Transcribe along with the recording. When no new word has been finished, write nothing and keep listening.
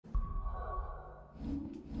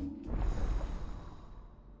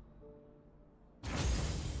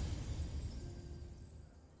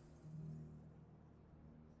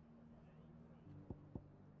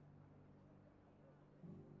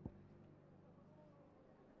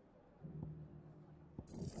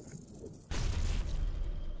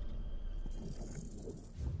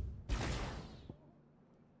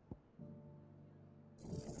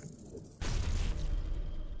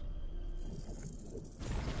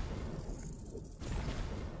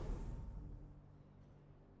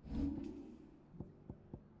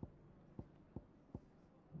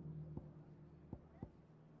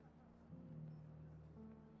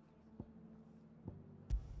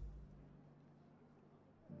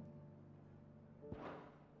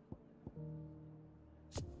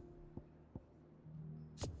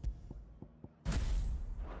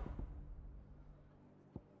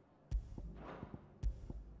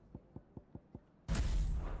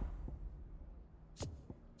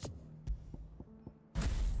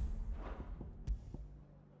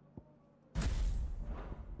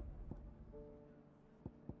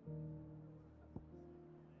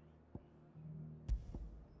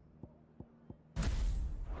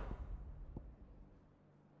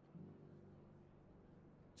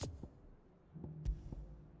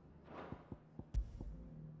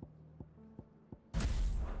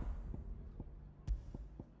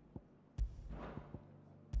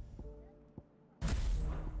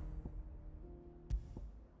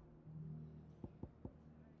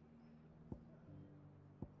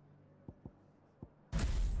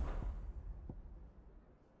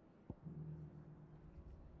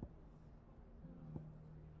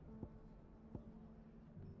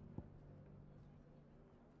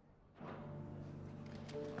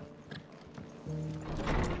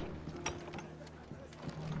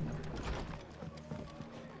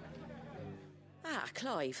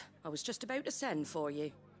Clive. I was just about to send for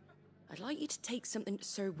you. I'd like you to take something to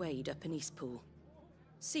Sir Wade up in Eastpool.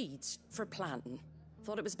 Seeds for planting.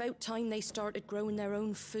 Thought it was about time they started growing their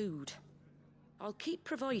own food. I'll keep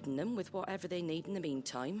providing them with whatever they need in the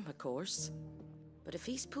meantime, of course. But if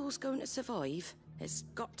Eastpool's going to survive, it's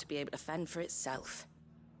got to be able to fend for itself.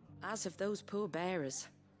 As of those poor bearers.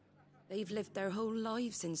 They've lived their whole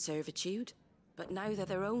lives in servitude, but now they're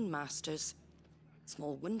their own masters.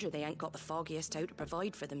 Small wonder they ain't got the foggiest how to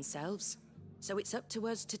provide for themselves. So it's up to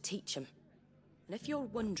us to teach them. And if you're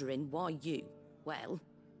wondering why you, well,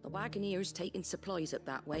 the Wagoneers taking supplies up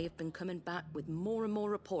that way have been coming back with more and more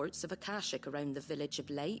reports of Akashic around the village of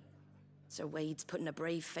late. Sir Wade's putting a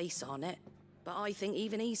brave face on it, but I think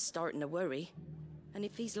even he's starting to worry. And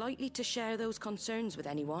if he's likely to share those concerns with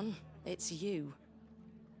anyone, it's you.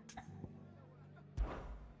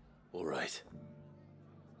 All right.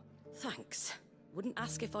 Thanks. Wouldn't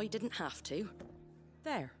ask if I didn't have to.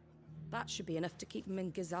 There. That should be enough to keep him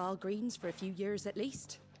in Gysahl Greens for a few years at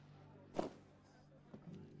least.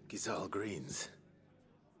 Gysahl Greens?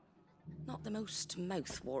 Not the most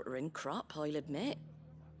mouth-watering crop, I'll admit.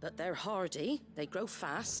 But they're hardy, they grow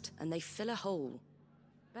fast, and they fill a hole.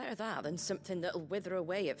 Better that than something that'll wither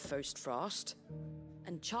away at first frost.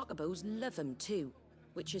 And chocobos love 'em too,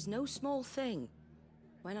 which is no small thing.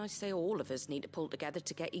 When I say all of us need to pull together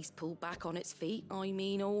to get Eastpool back on its feet, I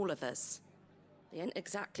mean all of us. They ain't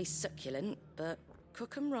exactly succulent, but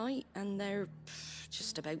cook 'em right and they're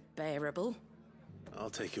just about bearable.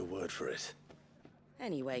 I'll take your word for it.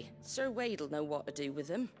 Anyway, Sir Wade'll know what to do with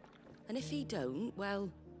them. And if he don't,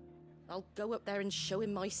 well, I'll go up there and show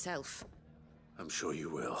him myself. I'm sure you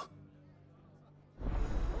will.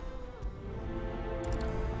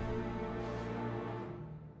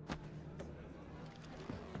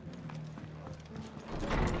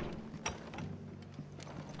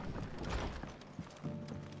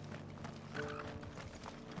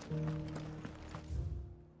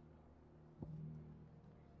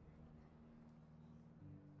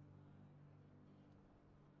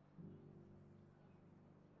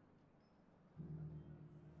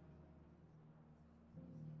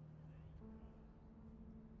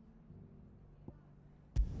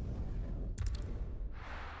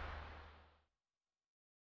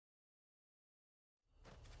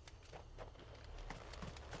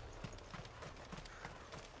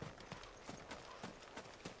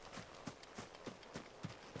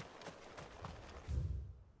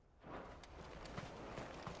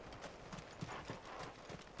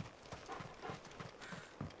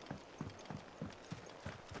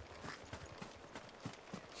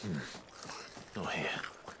 Not here.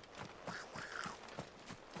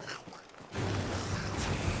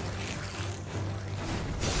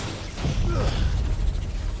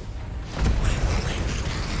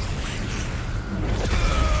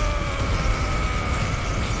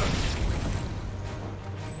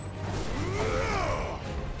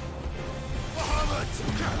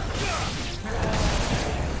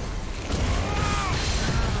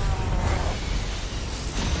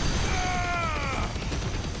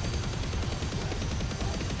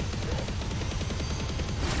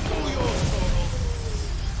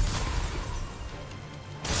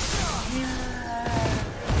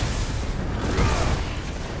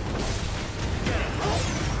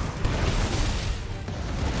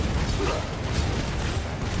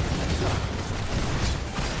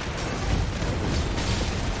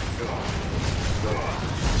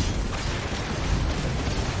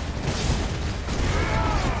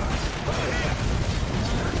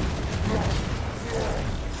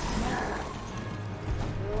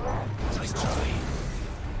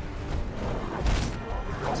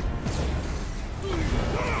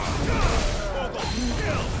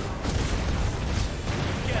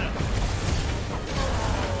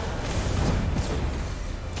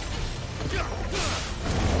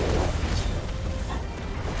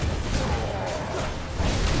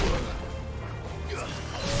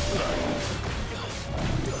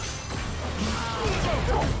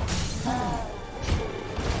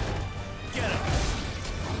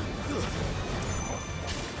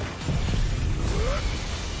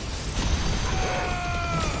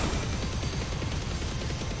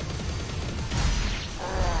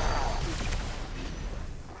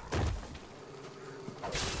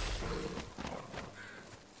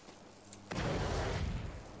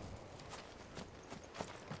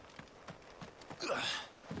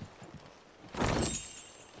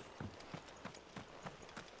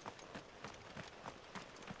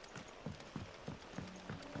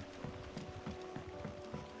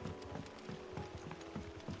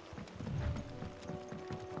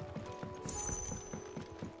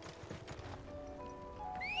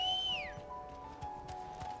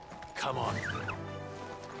 Come on.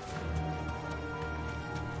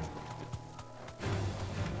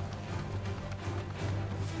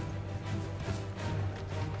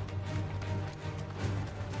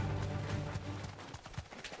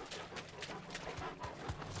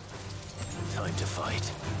 Time to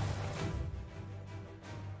fight.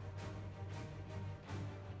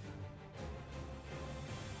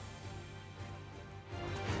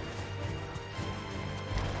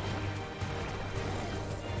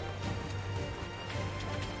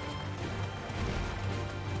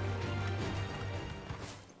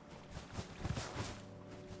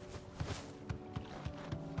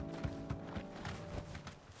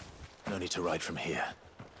 No need to ride from here.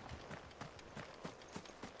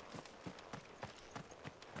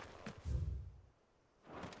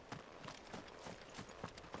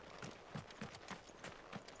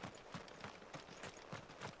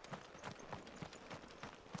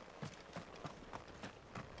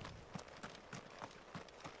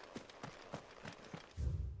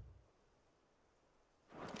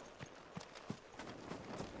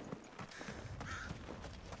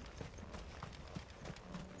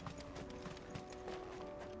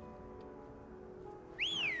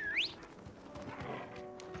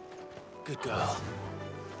 Good girl.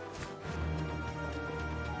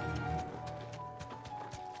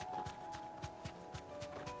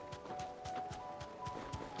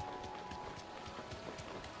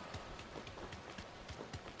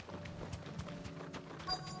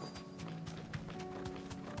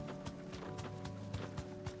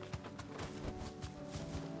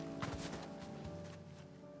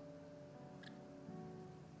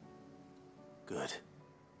 Good.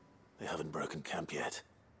 They haven't broken camp yet.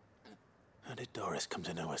 How did Doris come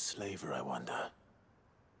to know a slaver, I wonder?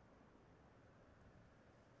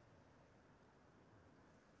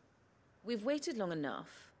 We've waited long enough.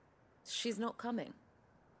 She's not coming.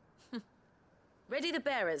 Ready the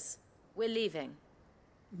bearers. We're leaving.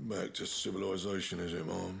 Back to civilization, is it,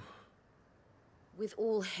 Mom? With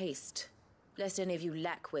all haste. Lest any of you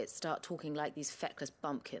lackwits start talking like these feckless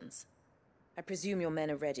bumpkins. I presume your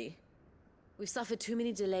men are ready. We've suffered too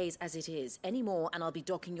many delays as it is. Any more and I'll be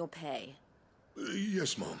docking your pay.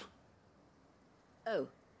 Yes, Mom. Oh,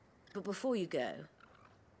 but before you go,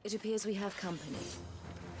 it appears we have company.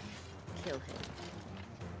 Kill him.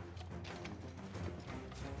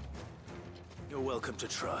 You're welcome to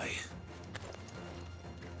try.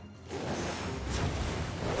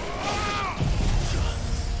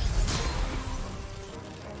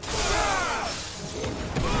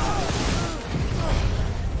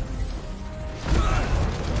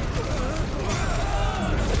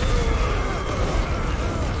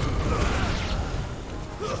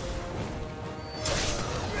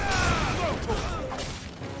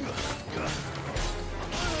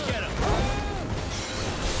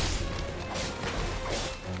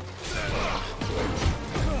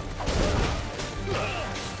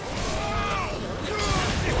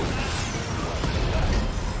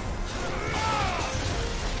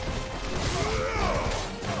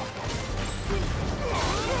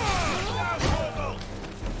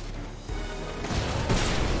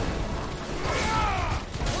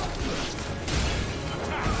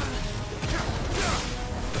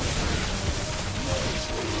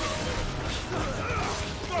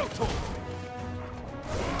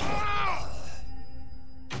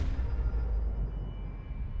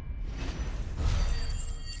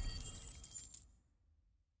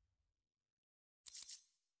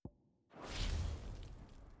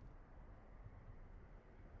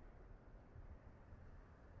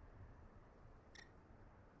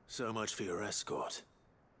 So much for your escort.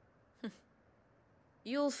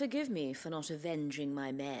 You'll forgive me for not avenging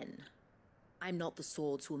my men. I'm not the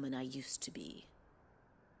swordswoman I used to be.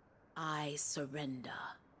 I surrender.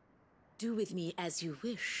 Do with me as you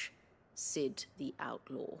wish, Cid the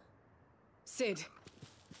Outlaw. Cid.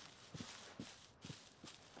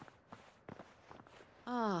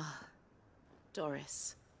 Ah,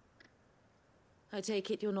 Doris. I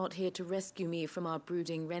take it you're not here to rescue me from our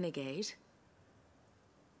brooding renegade?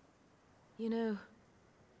 You know,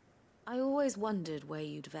 I always wondered where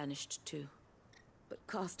you'd vanished to. But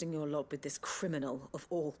casting your lot with this criminal of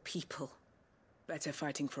all people. Better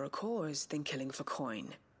fighting for a cause than killing for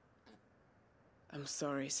coin. I'm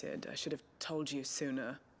sorry, Cid. I should have told you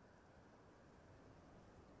sooner.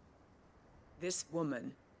 This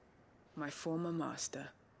woman, my former master,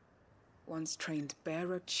 once trained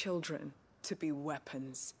bearer children to be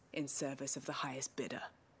weapons in service of the highest bidder.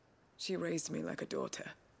 She raised me like a daughter,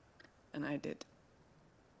 and I did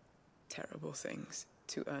terrible things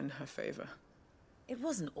to earn her favor. It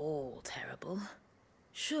wasn't all terrible,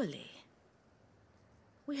 surely.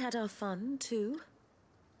 We had our fun, too.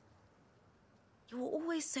 You were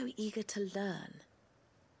always so eager to learn,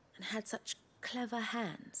 and had such clever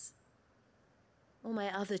hands. All my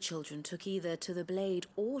other children took either to the blade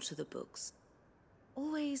or to the books.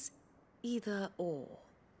 Always either or.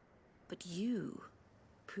 But you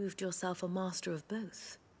proved yourself a master of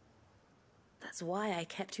both. That's why I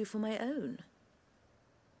kept you for my own.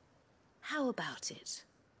 How about it,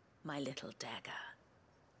 my little dagger?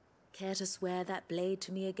 Care to swear that blade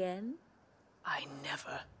to me again? I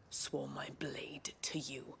never swore my blade to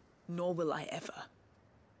you, nor will I ever.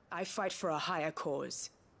 I fight for a higher cause,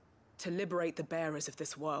 to liberate the bearers of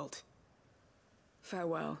this world.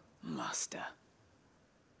 Farewell, Master.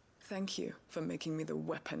 Thank you for making me the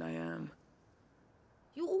weapon I am.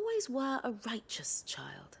 You always were a righteous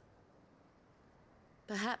child.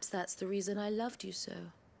 Perhaps that's the reason I loved you so.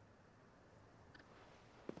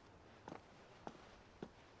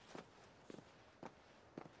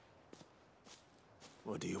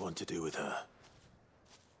 What do you want to do with her?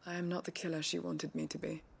 I am not the killer she wanted me to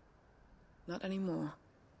be. Not anymore.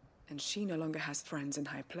 And she no longer has friends in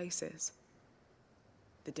high places.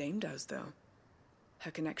 The Dame does, though.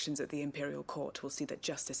 Her connections at the Imperial Court will see that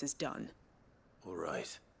justice is done. All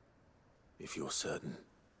right. If you're certain.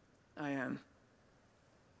 I am.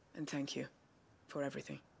 And thank you for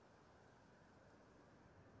everything.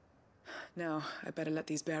 Now, I better let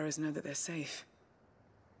these bearers know that they're safe.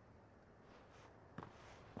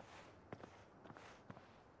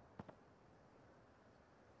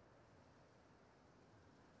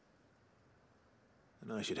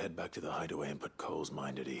 And I should head back to the hideaway and put Cole's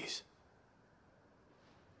mind at ease.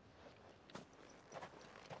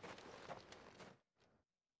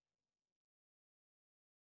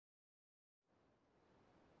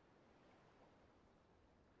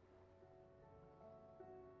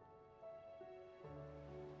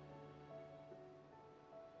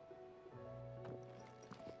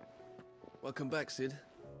 Welcome back, Cid.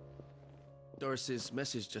 Doris's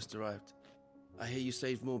message just arrived. I hear you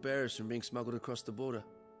saved more bearers from being smuggled across the border.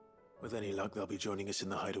 With any luck, they'll be joining us in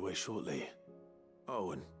the hideaway shortly.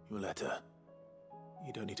 Oh, and your letter.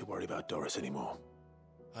 You don't need to worry about Doris anymore.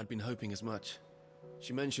 I'd been hoping as much.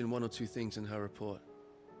 She mentioned one or two things in her report.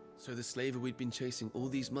 So the slaver we'd been chasing all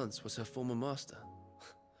these months was her former master.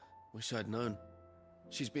 Wish I'd known.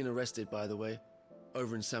 She's been arrested, by the way,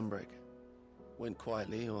 over in Sanbreque. Went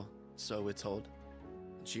quietly, or so we're told.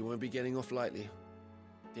 And she won't be getting off lightly.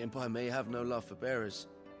 The Empire may have no love for bearers,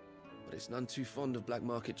 but it's none too fond of black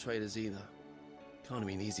market traders either. Can't have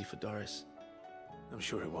been easy for Doris. I'm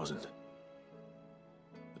sure it wasn't.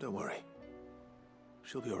 But don't worry.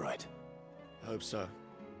 She'll be all right. I hope so.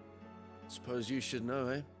 Suppose you should know,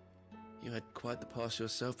 eh? You had quite the past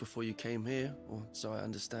yourself before you came here, or so I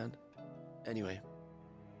understand. Anyway,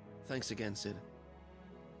 thanks again, Cid.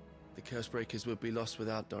 The Cursebreakers would be lost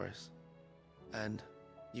without Doris. And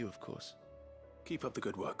you, of course. Keep up the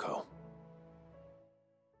good work, Cole.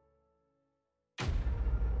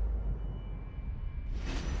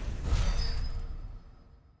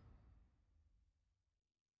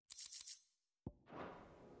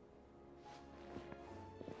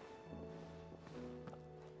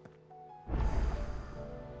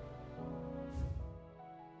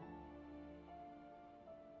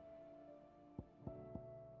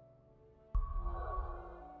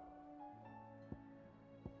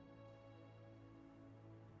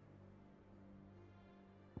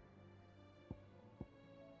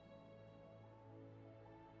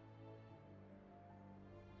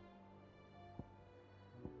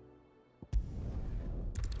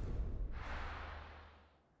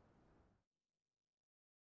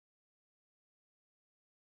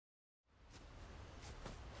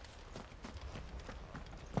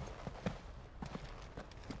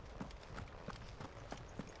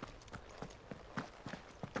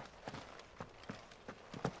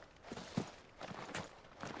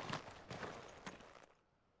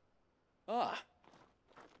 Ah,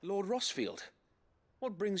 Lord Rossfield.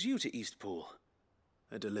 What brings you to Eastpool?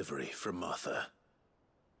 A delivery from Martha.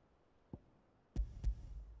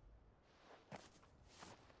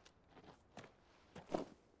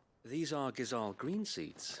 These are Gizal green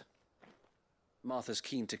seeds. Martha's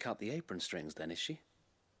keen to cut the apron strings, then, is she?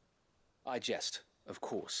 I jest, of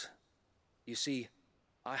course. You see,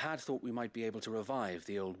 I had thought we might be able to revive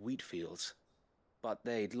the old wheat fields, but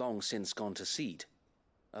they'd long since gone to seed.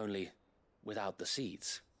 Only without the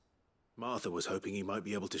seeds. Martha was hoping he might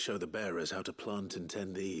be able to show the bearers how to plant and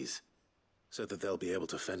tend these, so that they'll be able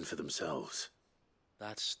to fend for themselves.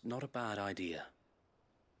 That's not a bad idea.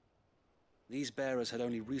 These bearers had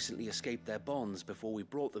only recently escaped their bonds before we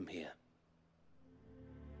brought them here.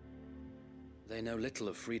 They know little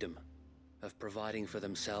of freedom, of providing for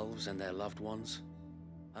themselves and their loved ones.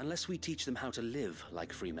 Unless we teach them how to live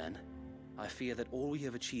like free men, I fear that all we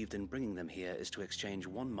have achieved in bringing them here is to exchange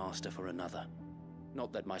one master for another.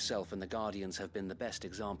 Not that myself and the Guardians have been the best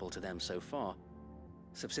example to them so far,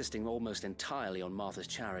 subsisting almost entirely on Martha's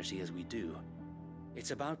charity as we do.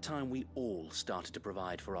 It's about time we all started to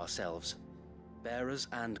provide for ourselves, bearers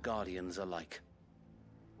and Guardians alike.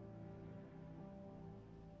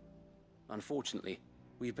 Unfortunately,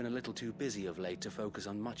 we've been a little too busy of late to focus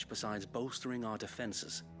on much besides bolstering our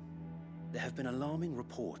defenses. There have been alarming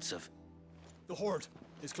reports of... The Horde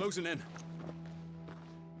is closing in.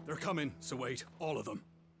 They're coming, so wait, all of them.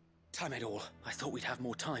 Time it all. I thought we'd have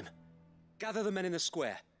more time. Gather the men in the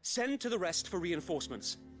square. Send to the rest for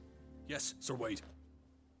reinforcements. Yes, Sir Wade.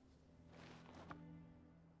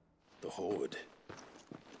 The Horde.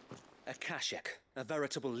 A Kashek, a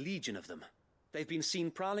veritable legion of them. They've been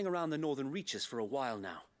seen prowling around the northern reaches for a while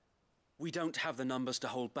now. We don't have the numbers to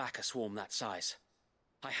hold back a swarm that size.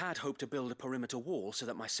 I had hoped to build a perimeter wall so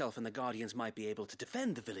that myself and the Guardians might be able to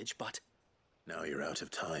defend the village, but... Now you're out of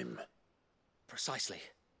time. Precisely.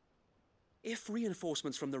 If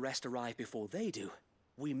reinforcements from the rest arrive before they do,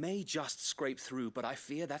 we may just scrape through, but I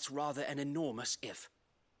fear that's rather an enormous if.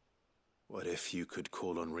 What if you could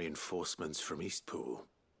call on reinforcements from Eastpool?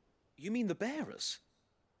 You mean the bearers?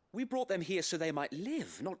 We brought them here so they might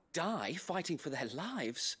live, not die, fighting for their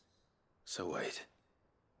lives. So wait.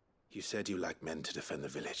 You said you lack men to defend the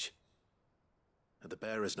village. Are the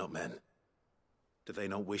bearers not men? Do they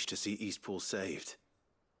not wish to see Eastpool saved?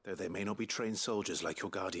 Though they may not be trained soldiers like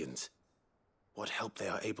your Guardians, what help they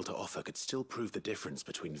are able to offer could still prove the difference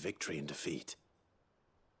between victory and defeat.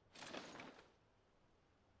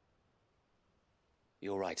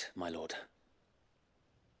 You're right, my lord.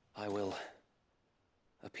 I will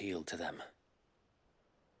appeal to them.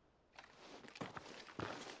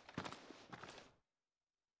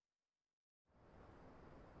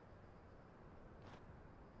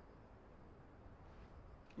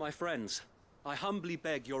 My friends, I humbly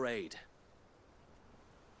beg your aid.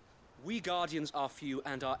 We Guardians are few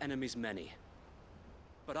and our enemies many.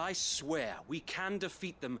 But I swear we can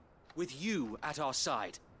defeat them with you at our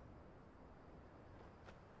side.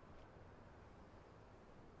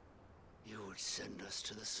 You would send us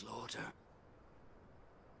to the slaughter,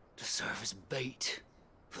 to serve as bait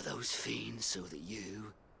for those fiends so that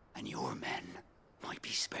you and your men might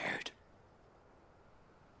be spared.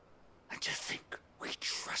 And to think we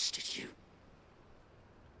trusted you.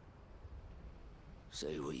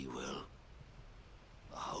 Say what you will,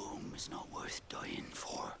 a home is not worth dying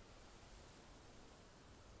for.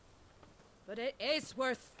 But it is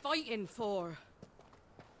worth fighting for.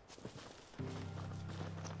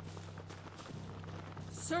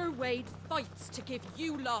 Sir Wade fights to give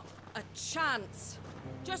you lot a chance.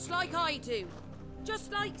 Just like I do.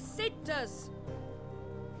 Just like Sid does.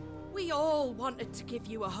 We all wanted to give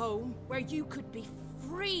you a home where you could be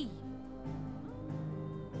free.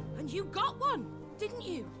 And you got one, didn't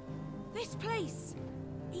you? This place,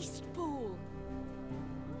 Eastpool.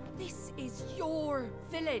 This is your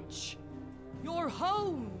village. Your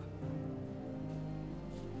home.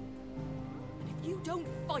 And if you don't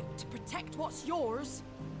fight to protect what's yours,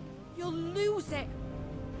 you'll lose it.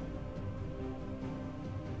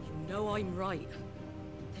 You know I'm right.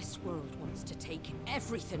 This world wants to take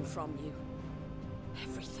everything from you.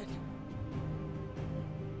 Everything.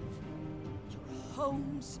 Your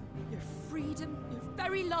homes, your freedom, your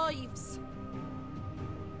very lives.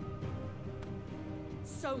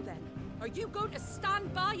 So then, are you going to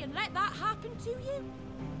stand by and let that happen to you?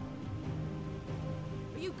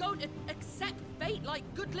 Are you going to accept fate like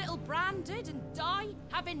good little Bran did and die,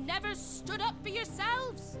 having never stood up for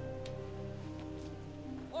yourselves?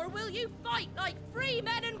 Or will you fight like free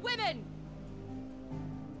men and women?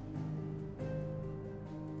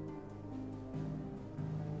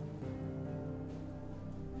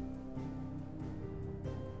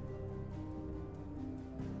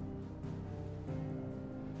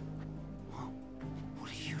 What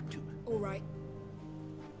are you doing? All right.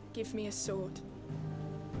 Give me a sword.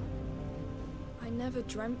 I never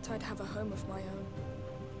dreamt I'd have a home of my own.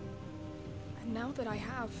 And now that I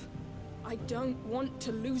have, I don't want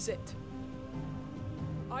to lose it.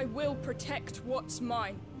 I will protect what's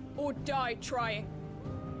mine, or die trying.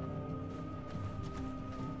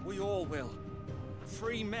 We all will.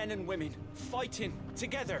 Free men and women, fighting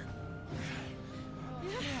together.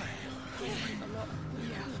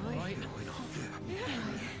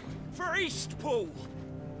 For Eastpool!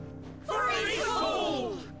 For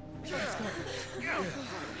Eastpool! Let's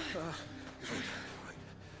go.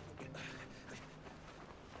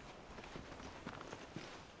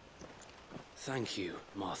 Thank you,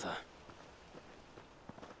 Martha.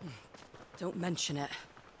 Don't mention it.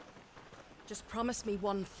 Just promise me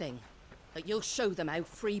one thing. That you'll show them how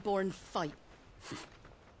freeborn fight.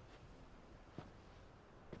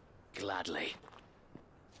 Gladly.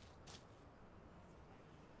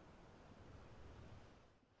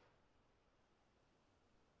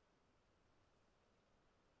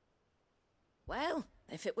 Well,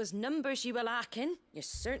 if it was numbers you were lacking, you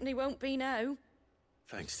certainly won't be now.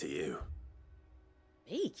 Thanks to you.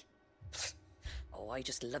 Me? Oh, I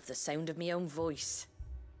just love the sound of my own voice.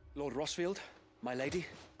 Lord Rosfield, my lady,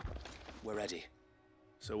 we're ready.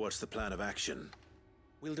 So what's the plan of action?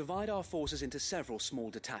 We'll divide our forces into several small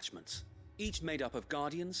detachments, each made up of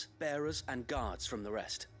guardians, bearers, and guards from the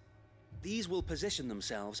rest. These will position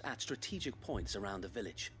themselves at strategic points around the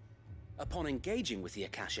village. Upon engaging with the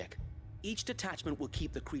Akashic, each detachment will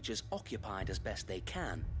keep the creatures occupied as best they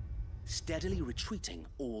can, steadily retreating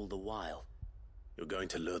all the while. You're going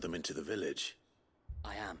to lure them into the village?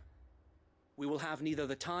 I am. We will have neither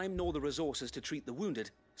the time nor the resources to treat the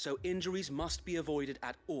wounded, so injuries must be avoided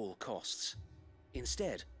at all costs.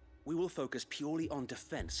 Instead, we will focus purely on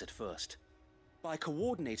defense at first. By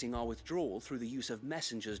coordinating our withdrawal through the use of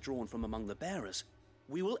messengers drawn from among the bearers,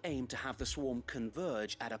 we will aim to have the swarm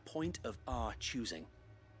converge at a point of our choosing.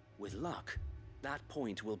 With luck, that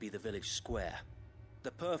point will be the village square,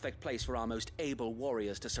 the perfect place for our most able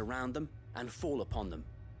warriors to surround them and fall upon them,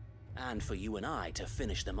 and for you and I to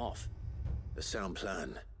finish them off. A sound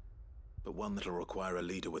plan, but one that'll require a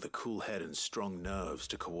leader with a cool head and strong nerves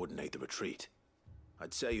to coordinate the retreat.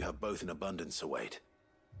 I'd say you have both in abundance, Await,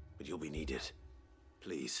 but you'll be needed.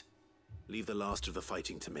 Please, leave the last of the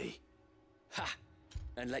fighting to me. Ha!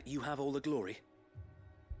 And let you have all the glory.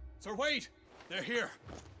 Sir Wade! They're here!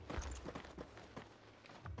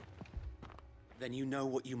 Then you know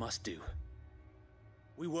what you must do.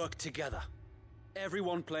 We work together,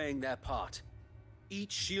 everyone playing their part,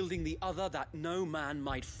 each shielding the other that no man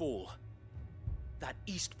might fall, that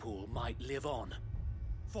Eastpool might live on.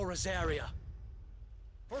 For Rosaria!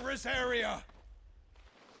 For Rosaria!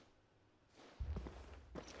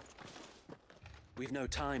 We've no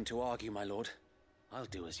time to argue, my lord. I'll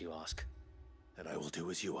do as you ask. And I will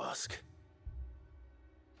do as you ask.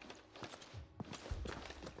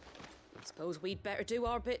 Suppose we'd better do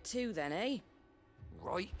our bit too then, eh?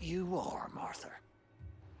 Right you are, Martha.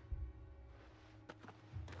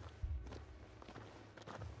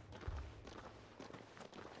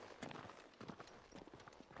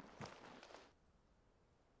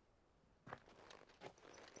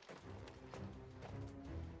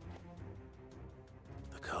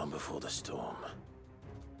 The calm before the storm.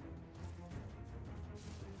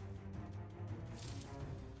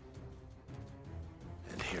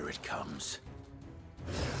 And here it comes.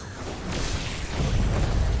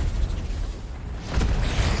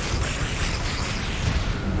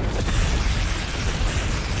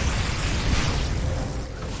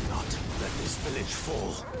 Not let this village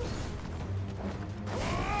fall.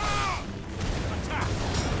 Attack!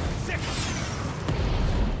 Six!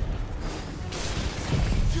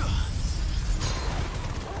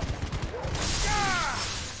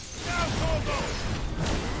 Now, Togo!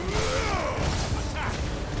 Attack!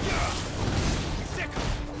 Sick!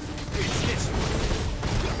 Beat this!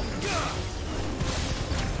 Go!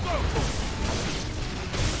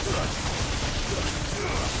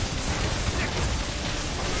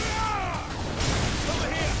 Over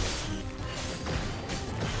here!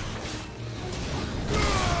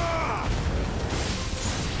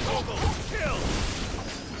 Togo! Kill!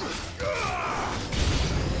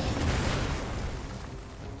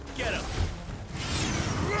 Get him!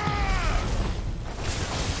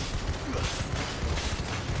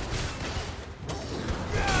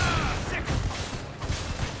 Sick!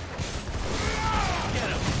 Get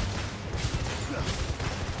him!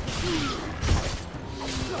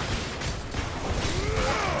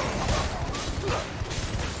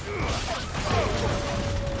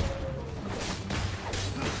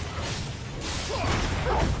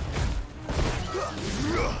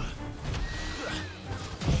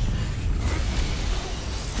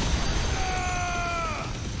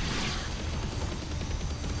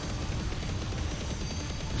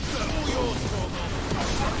 All yours, Togo.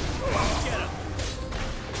 Get him!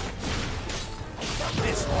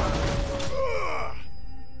 This one!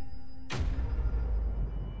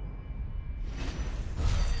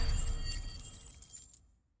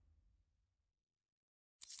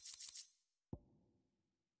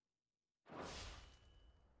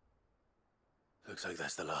 Looks like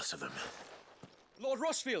that's the last of them. Lord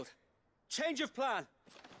Rosfield! Change of plan!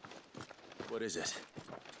 What is it?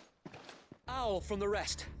 Owl from the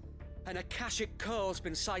rest. An Akashic Curl's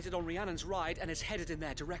been sighted on Rhiannon's Ride and is headed in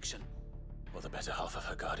their direction. Well, the better half of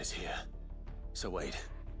her guard is here. So wait,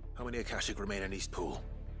 how many Akashic remain in Eastpool?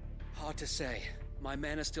 Hard to say. My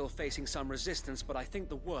men are still facing some resistance, but I think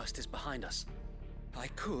the worst is behind us. I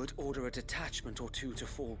could order a detachment or two to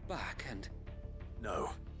fall back and... No.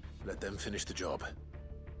 Let them finish the job.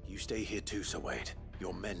 You stay here too, Sir Wade.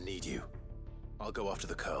 Your men need you. I'll go after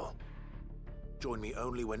the Curl. Join me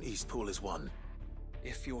only when Eastpool is won.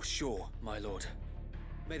 If you're sure, my lord.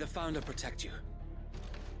 May the Founder protect you.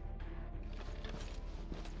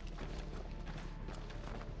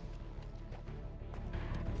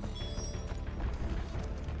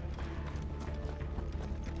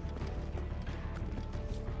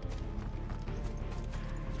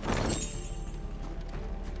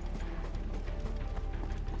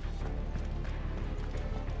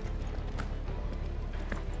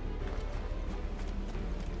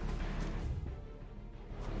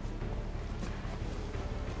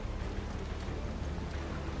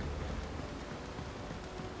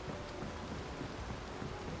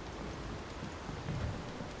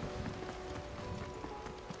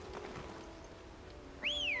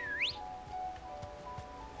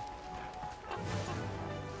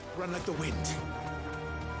 Run like the wind.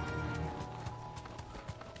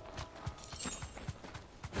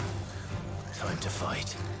 Time to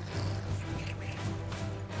fight.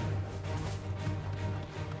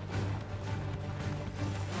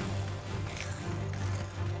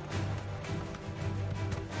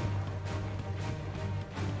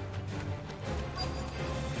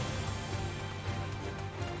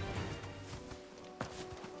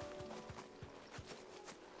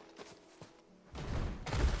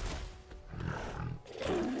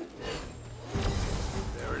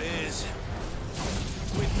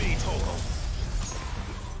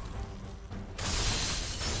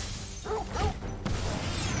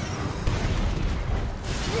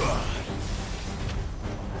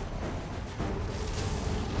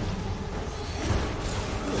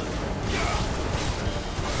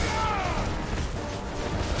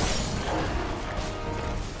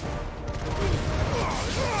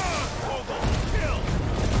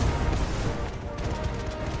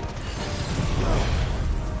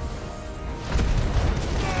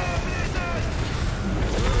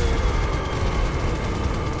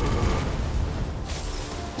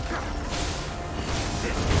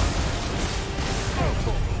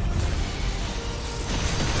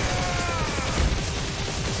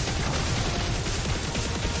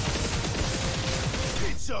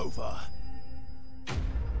 Over.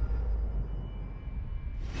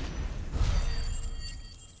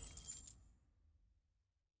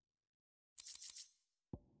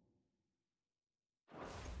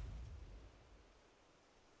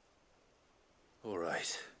 All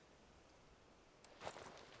right.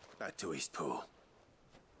 Back to Eastpool.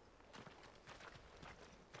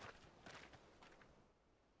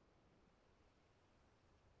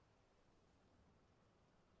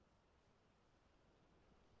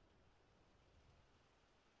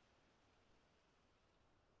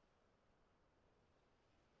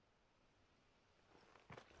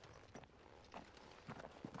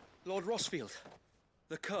 Lord Rosfield,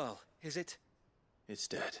 the Curl, is it? It's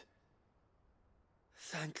dead.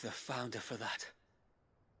 Thank the Founder for that.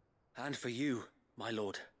 And for you, my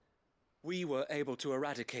lord. We were able to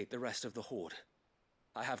eradicate the rest of the Horde.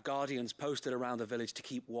 I have guardians posted around the village to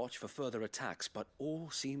keep watch for further attacks, but all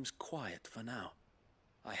seems quiet for now.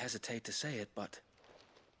 I hesitate to say it, but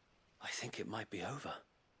I think it might be over.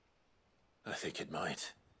 I think it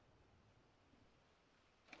might.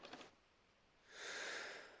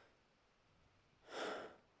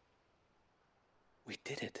 We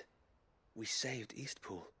did it. We saved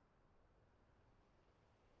Eastpool.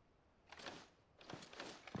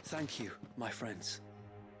 Thank you, my friends.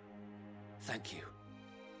 Thank you.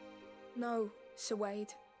 No, Sir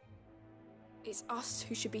Wade. It's us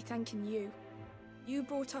who should be thanking you. You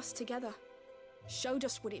brought us together. Showed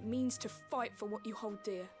us what it means to fight for what you hold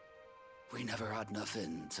dear. We never had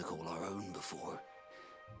nothing to call our own before.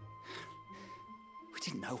 We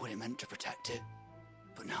didn't know what it meant to protect it,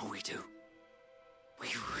 but now we do. We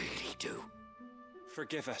really do.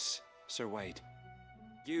 Forgive us, Sir Wade.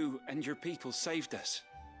 You and your people saved us,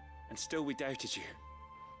 and still we doubted you.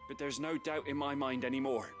 But there's no doubt in my mind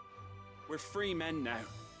anymore. We're free men now,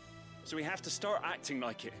 so we have to start acting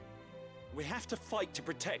like it. We have to fight to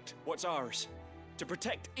protect what's ours, to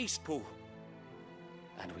protect Eastpool.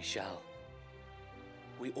 And we shall.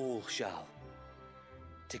 We all shall.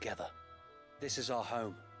 Together. This is our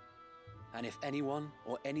home. And if anyone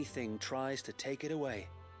or anything tries to take it away,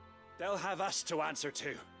 they'll have us to answer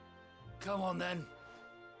to. Come on then.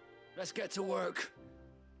 Let's get to work.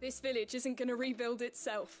 This village isn't gonna rebuild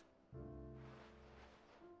itself.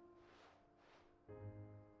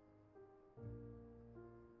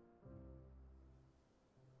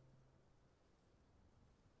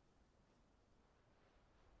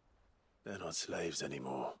 They're not slaves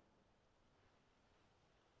anymore.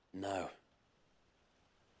 No.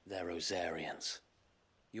 They're Rosarians.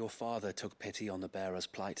 Your father took pity on the bearer's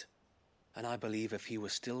plight, and I believe if he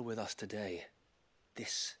was still with us today,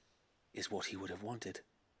 this is what he would have wanted.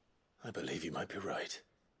 I believe you might be right.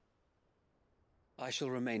 I shall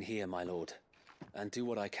remain here, my lord, and do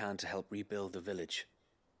what I can to help rebuild the village.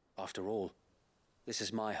 After all, this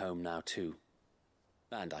is my home now too.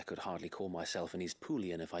 And I could hardly call myself an East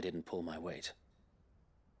Poolian if I didn't pull my weight.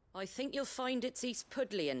 I think you'll find it's East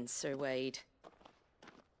Pudlian, Sir Wade.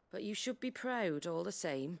 But you should be proud all the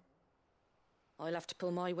same. I'll have to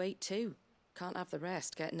pull my weight too. Can't have the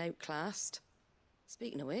rest getting outclassed.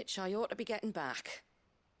 Speaking of which, I ought to be getting back.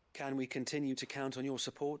 Can we continue to count on your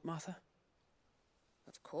support, Martha?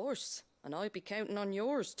 Of course, and I'll be counting on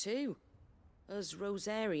yours too. Us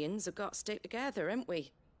Rosarians have got to stick together, haven't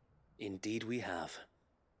we? Indeed we have.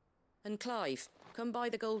 And Clive, come by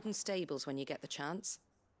the Golden Stables when you get the chance.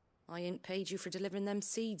 I ain't paid you for delivering them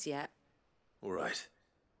seeds yet. All right.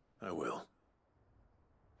 I will.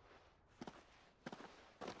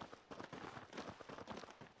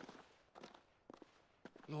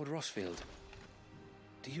 Lord Rossfield,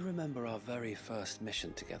 do you remember our very first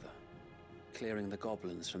mission together? Clearing the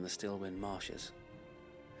goblins from the Stillwind Marshes?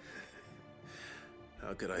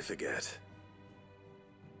 How could I forget?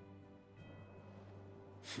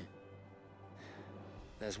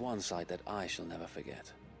 There's one sight that I shall never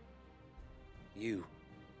forget. You,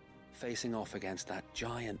 facing off against that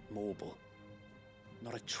giant Morble.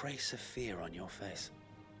 Not a trace of fear on your face.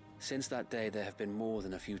 Since that day, there have been more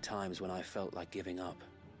than a few times when I felt like giving up.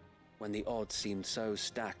 When the odds seemed so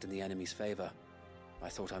stacked in the enemy's favor, I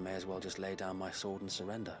thought I may as well just lay down my sword and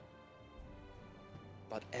surrender.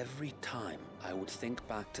 But every time I would think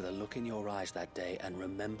back to the look in your eyes that day and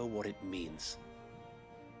remember what it means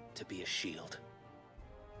to be a shield.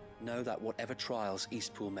 Know that whatever trials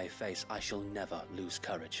Eastpool may face, I shall never lose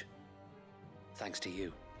courage. Thanks to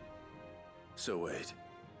you. So Wade,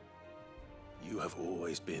 you have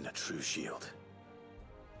always been a true shield.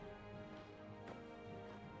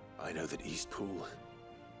 I know that Eastpool,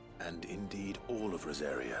 and indeed all of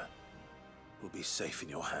Rosaria, will be safe in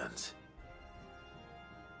your hands.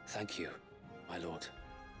 Thank you, my lord.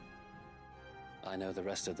 I know the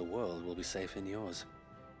rest of the world will be safe in yours.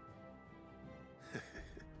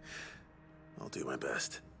 I'll do my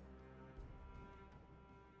best.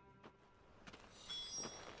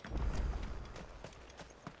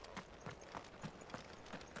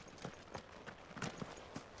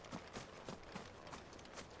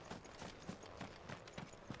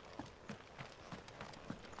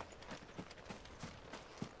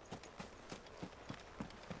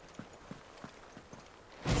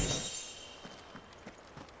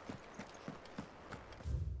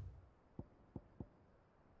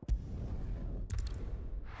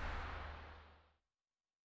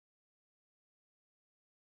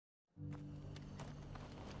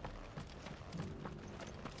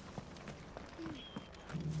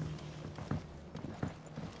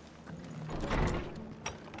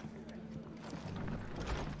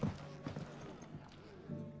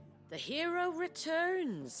 The hero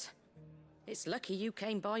returns. It's lucky you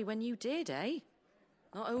came by when you did, eh?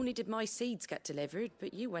 Not only did my seeds get delivered,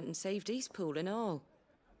 but you went and saved Eastpool and all.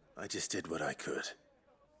 I just did what I could.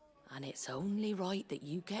 And it's only right that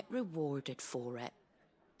you get rewarded for it.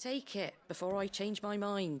 Take it before I change my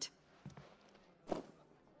mind.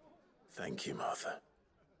 Thank you, Martha.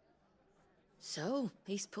 So,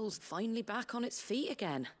 Eastpool's finally back on its feet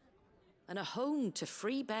again. And a home to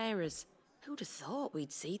free bearers. Who'd have thought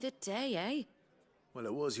we'd see the day, eh? Well,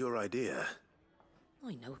 it was your idea.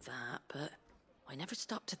 I know that, but I never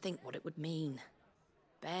stopped to think what it would mean.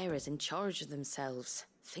 Bearers in charge of themselves,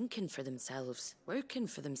 thinking for themselves, working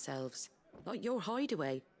for themselves. Like your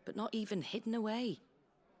hideaway, but not even hidden away.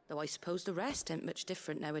 Though I suppose the rest ain't much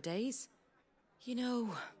different nowadays. You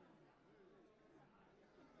know,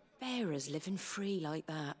 bearers living free like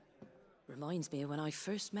that reminds me of when I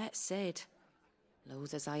first met Sid.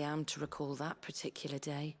 Loath as I am to recall that particular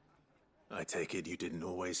day. I take it you didn't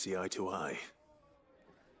always see eye to eye.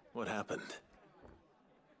 What happened?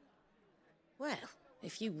 Well,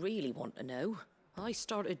 if you really want to know, I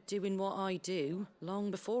started doing what I do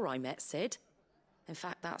long before I met Sid. In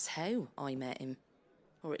fact, that's how I met him.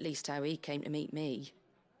 Or at least how he came to meet me.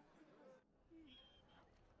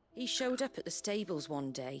 He showed up at the stables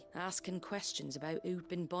one day, asking questions about who'd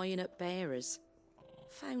been buying up bearers.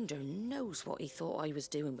 Founder knows what he thought I was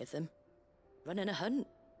doing with them. Running a hunt,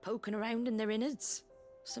 poking around in their innards.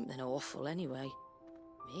 Something awful, anyway.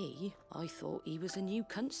 Me, I thought he was a new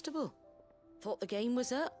constable. Thought the game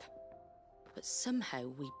was up. But somehow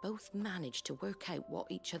we both managed to work out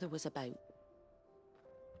what each other was about.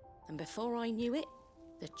 And before I knew it,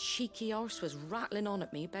 the cheeky arse was rattling on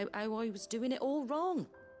at me about how I was doing it all wrong.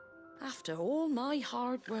 After all my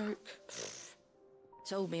hard work.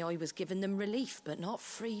 Told me I was giving them relief, but not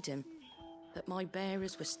freedom. That my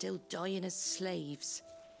bearers were still dying as slaves.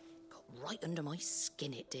 Got right under my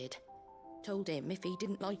skin, it did. Told him if he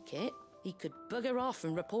didn't like it, he could bugger off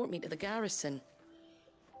and report me to the garrison.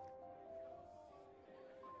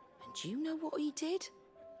 And do you know what he did?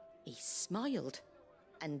 He smiled.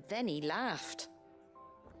 And then he laughed.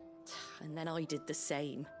 And then I did the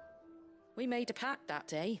same. We made a pact that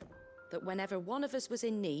day, that whenever one of us was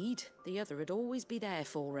in need, the other would always be there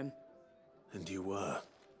for him. And you were?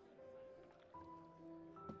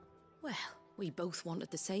 Well, we both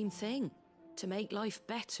wanted the same thing. To make life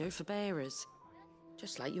better for bearers.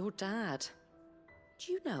 Just like your dad.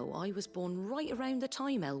 Do you know I was born right around the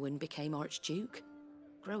time Elwyn became Archduke?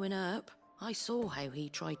 Growing up, I saw how he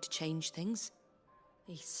tried to change things.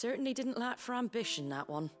 He certainly didn't lack for ambition, that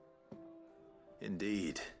one.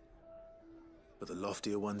 Indeed. But the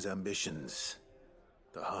loftier one's ambitions,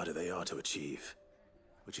 the harder they are to achieve.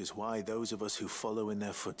 Which is why those of us who follow in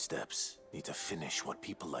their footsteps need to finish what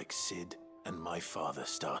people like Cid and my father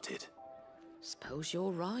started. Suppose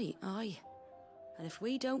you're right, aye. And if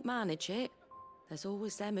we don't manage it, there's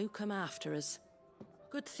always them who come after us.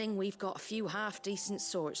 Good thing we've got a few half-decent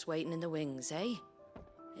sorts waiting in the wings, eh?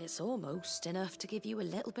 It's almost enough to give you a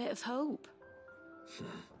little bit of hope.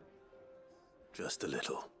 Just a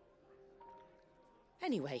little.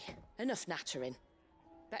 Anyway, enough nattering.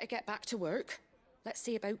 Better get back to work. Let's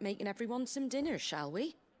see about making everyone some dinner, shall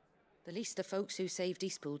we? The least the folks who saved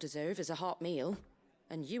Eastpool deserve is a hot meal.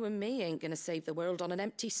 And you and me ain't gonna save the world on an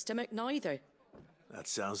empty stomach neither. That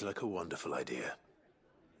sounds like a wonderful idea.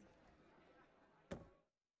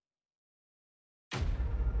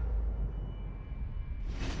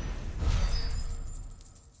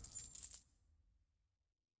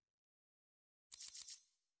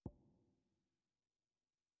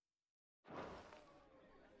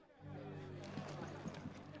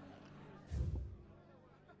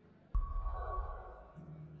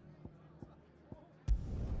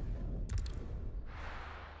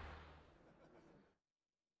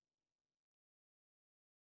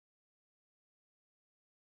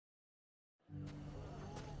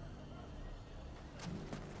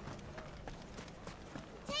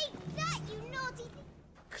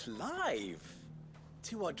 Clive!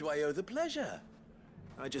 To what do I owe the pleasure?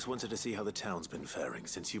 I just wanted to see how the town's been faring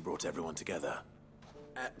since you brought everyone together.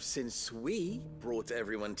 Since we brought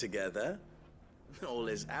everyone together, all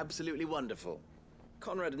is absolutely wonderful.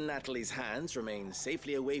 Conrad and Natalie's hands remain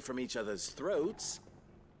safely away from each other's throats,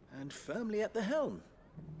 and firmly at the helm.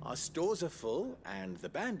 Our stores are full, and the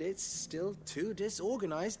bandits still too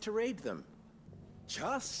disorganized to raid them.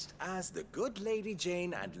 Just as the good Lady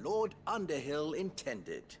Jane and Lord Underhill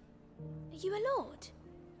intended. Are you a lord?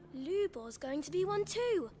 Lubor's going to be one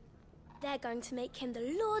too. They're going to make him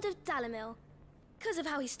the Lord of Dalimil, because of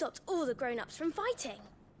how he stopped all the grown-ups from fighting.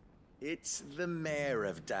 It's the mayor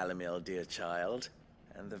of Dalimil, dear child,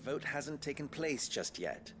 and the vote hasn't taken place just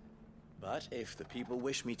yet. But if the people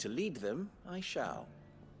wish me to lead them, I shall.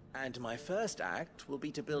 And my first act will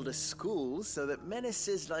be to build a school so that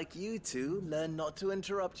menaces like you two learn not to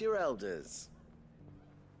interrupt your elders.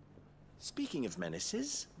 Speaking of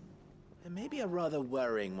menaces, there may be a rather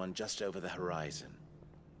worrying one just over the horizon.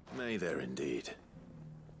 May there indeed.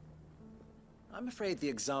 I'm afraid the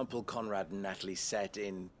example Conrad and Natalie set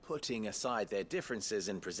in putting aside their differences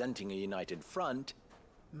and presenting a united front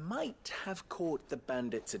might have caught the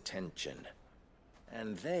bandits' attention.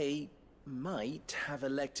 And they might have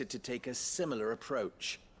elected to take a similar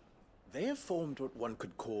approach. They have formed what one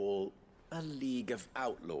could call a League of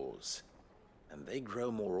Outlaws, and they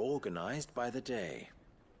grow more organized by the day.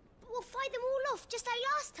 But we'll fight them all off just like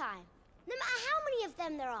last time, no matter how many of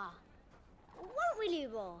them there are. Won't we,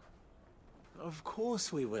 Lubor? Of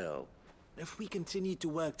course we will. If we continue to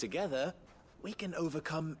work together, we can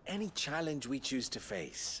overcome any challenge we choose to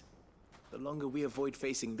face. The longer we avoid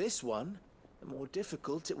facing this one, the more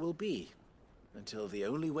difficult it will be, until the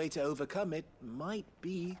only way to overcome it might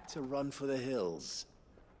be to run for the hills.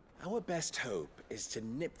 Our best hope is to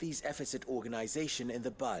nip these efforts at organization in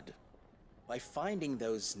the bud, by finding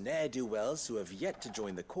those ne'er-do-wells who have yet to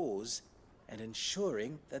join the cause, and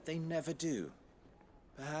ensuring that they never do.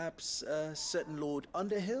 Perhaps a certain Lord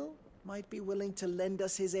Underhill might be willing to lend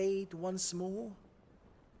us his aid once more?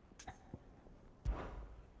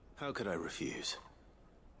 How could I refuse?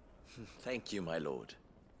 Thank you, my lord.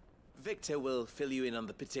 Victor will fill you in on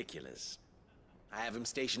the particulars. I have him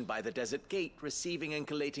stationed by the Desert Gate, receiving and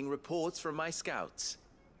collating reports from my scouts.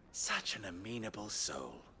 Such an amenable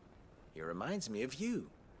soul. He reminds me of you.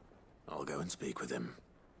 I'll go and speak with him.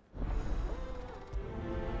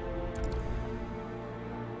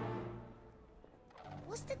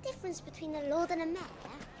 What's the difference between a lord and a mayor?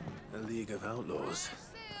 A League of Outlaws.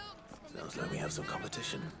 Sounds like we have some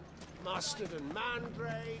competition. Mustard and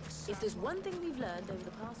mandrakes. If there's one thing we've learned over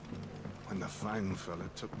the past... When the Fang fella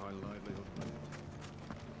took my livelihood.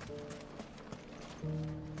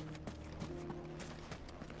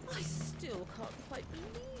 I still can't quite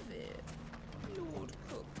believe it. Lord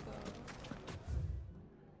Cooker.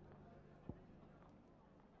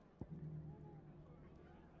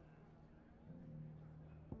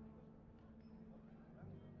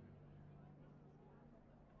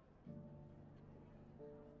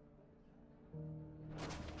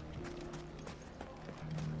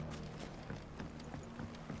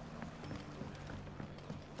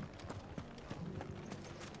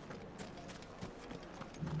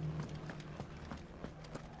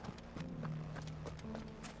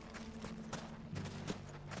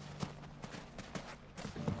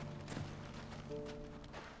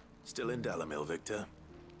 Still in Dalimil, Victor?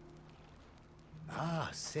 Ah,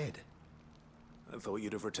 Cid. I thought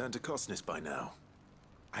you'd have returned to Cosnis by now.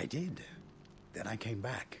 I did. Then I came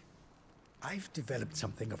back. I've developed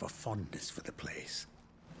something of a fondness for the place.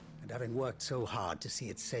 And having worked so hard to see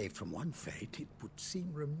it saved from one fate, it would seem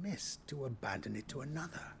remiss to abandon it to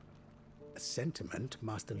another. A sentiment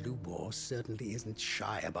Master Lubor certainly isn't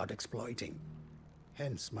shy about exploiting.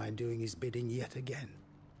 Hence my doing his bidding yet again.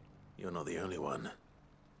 You're not the only one.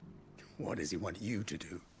 What does he want you to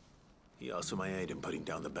do? He asked for my aid in putting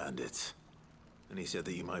down the bandits. And he said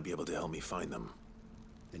that you might be able to help me find them.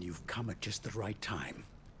 Then you've come at just the right time.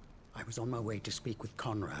 I was on my way to speak with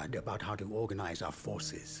Conrad about how to organize our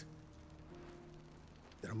forces.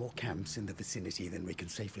 There are more camps in the vicinity than we can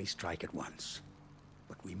safely strike at once.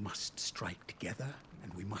 But we must strike together,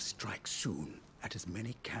 and we must strike soon at as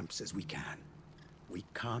many camps as we can. We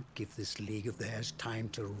can't give this league of theirs time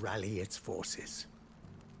to rally its forces.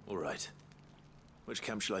 All right. Which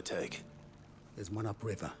camp shall I take? There's one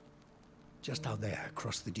upriver. Just out there,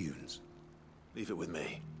 across the dunes. Leave it with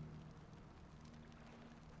me.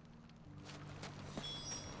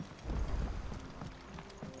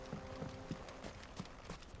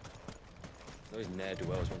 Those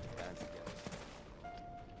ne'er-do-wells want to band together.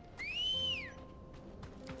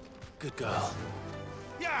 Good girl.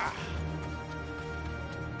 Yeah!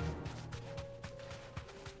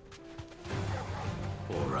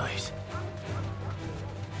 All right.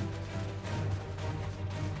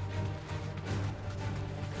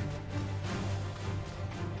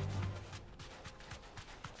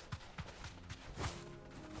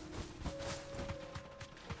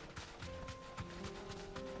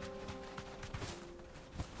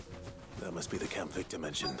 That must be the camp Victor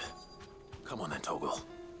mentioned. Come on then, Torgal.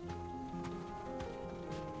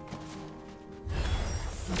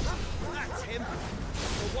 That's him!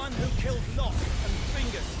 The one who killed Locke and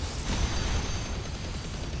Fingers!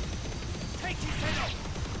 Take his head off!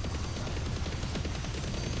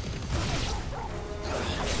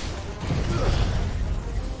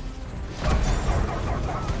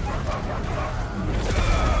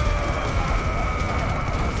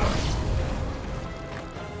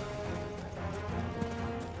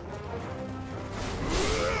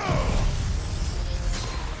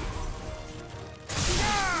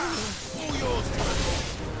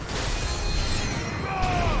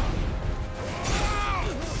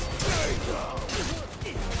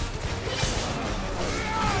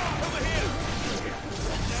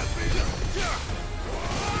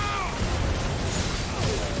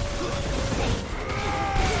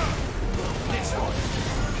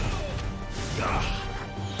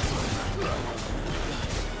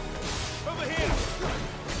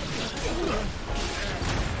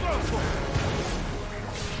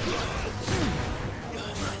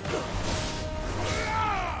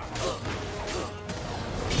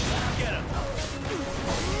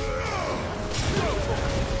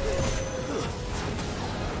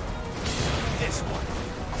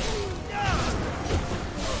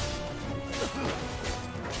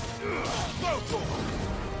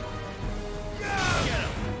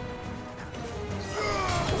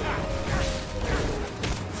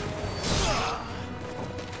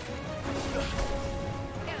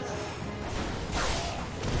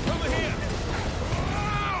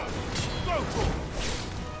 Local!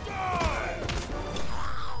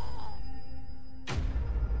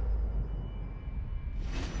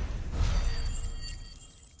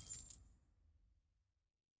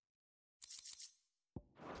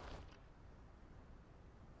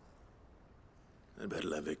 I'd better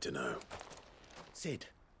let Victor know. Cid,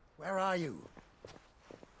 where are you?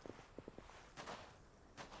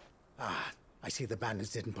 Ah, I see the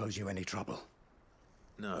bandits didn't pose you any trouble.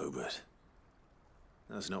 No, but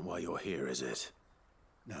that's not why you're here, is it?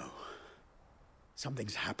 No.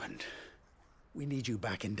 Something's happened. We need you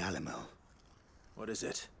back in Dalimil. What is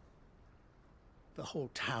it? The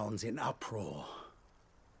whole town's in uproar.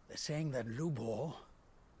 They're saying that Lubor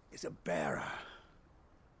is a bearer.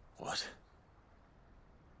 What?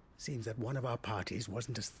 Seems that one of our parties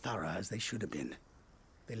wasn't as thorough as they should have been.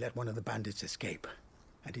 They let one of the bandits escape,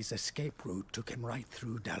 and his escape route took him right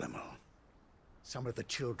through Dalimil. Some of the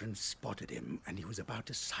children spotted him, and he was about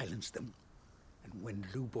to silence them. And when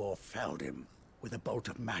Lubor felled him with a bolt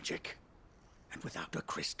of magic, and without a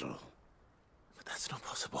crystal. But that's not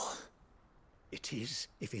possible. It is,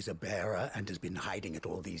 if he's a bearer and has been hiding it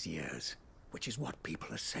all these years, which is what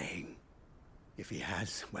people are saying. If he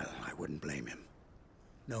has, well, I wouldn't blame him.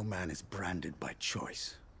 No man is branded by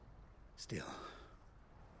choice. Still,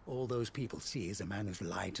 all those people see is a man who's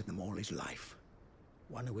lied to them all his life.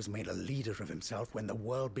 One who was made a leader of himself when the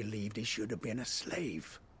world believed he should have been a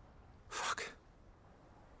slave. Fuck.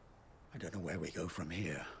 I don't know where we go from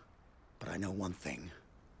here, but I know one thing.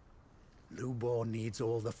 Lubor needs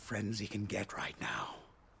all the friends he can get right now.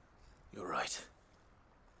 You're right.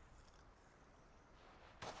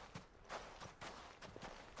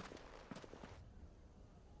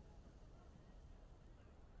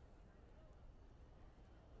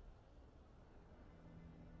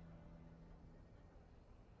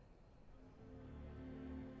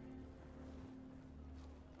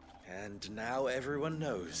 And now everyone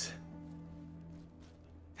knows.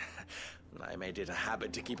 I made it a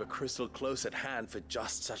habit to keep a crystal close at hand for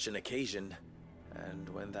just such an occasion. And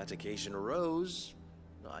when that occasion arose,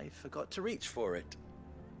 I forgot to reach for it.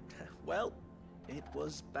 Well, it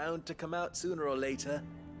was bound to come out sooner or later.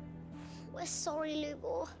 We're sorry,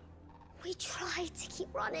 Lubor. We tried to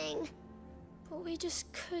keep running, but we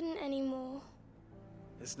just couldn't anymore.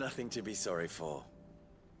 There's nothing to be sorry for.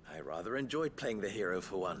 I rather enjoyed playing the hero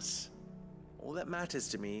for once. All that matters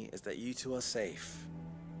to me is that you two are safe.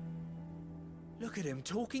 Look at him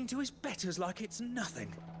talking to his betters like it's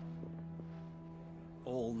nothing.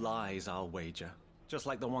 All lies, I'll wager. Just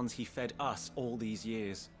like the ones he fed us all these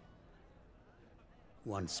years.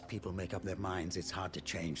 Once people make up their minds, it's hard to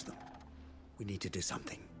change them. We need to do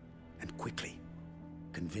something, and quickly.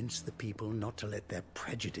 Convince the people not to let their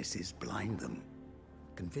prejudices blind them.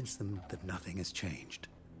 Convince them that nothing has changed.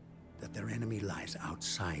 That their enemy lies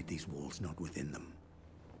outside these walls, not within them.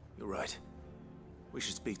 You're right. We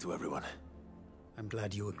should speak to everyone. I'm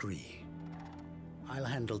glad you agree. I'll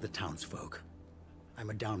handle the townsfolk. I'm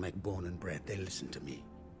a Dalmec born and bred. They'll listen to me.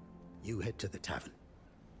 You head to the tavern.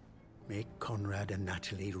 Make Conrad and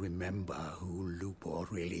Natalie remember who Lubor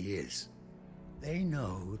really is. They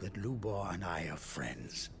know that Lubor and I are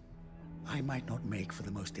friends. I might not make for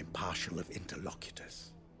the most impartial of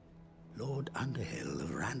interlocutors. Lord Underhill of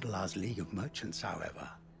Randalar's League of Merchants, however,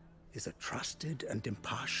 is a trusted and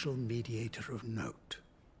impartial mediator of note.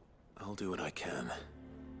 I'll do what I can.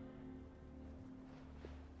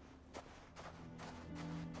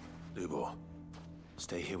 Lubor,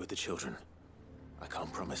 stay here with the children. I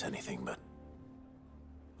can't promise anything, but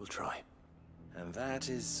we'll try. And that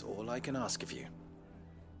is all I can ask of you.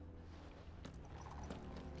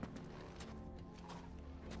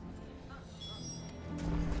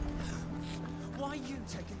 Why are you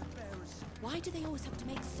taking the bearers? Why do they always have to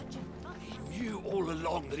make such a fuss? He knew all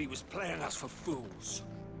along that he was playing us for fools.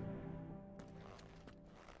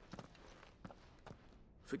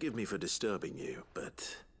 Forgive me for disturbing you,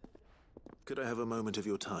 but could I have a moment of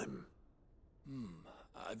your time?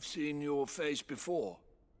 I've seen your face before.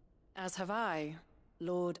 As have I.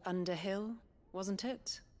 Lord Underhill, wasn't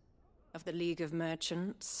it? Of the League of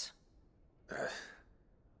Merchants.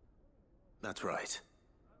 That's right.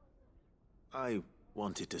 I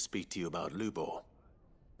wanted to speak to you about Lubor.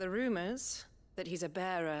 The rumors that he's a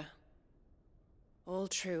bearer. All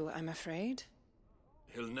true, I'm afraid.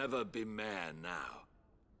 He'll never be mayor now.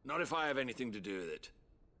 Not if I have anything to do with it.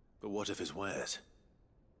 But what of his wares?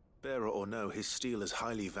 Bearer or no, his steel is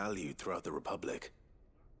highly valued throughout the Republic.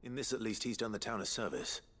 In this at least, he's done the town a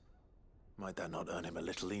service. Might that not earn him a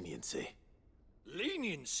little leniency?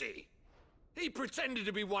 Leniency? He pretended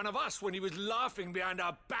to be one of us when he was laughing behind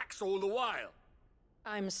our backs all the while.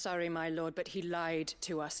 I'm sorry, my lord, but he lied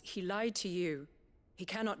to us. He lied to you. He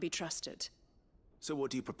cannot be trusted. So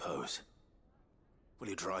what do you propose? Will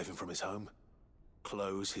you drive him from his home?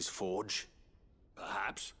 Close his forge?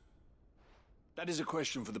 Perhaps. That is a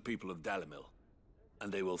question for the people of Dalimil,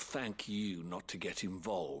 and they will thank you not to get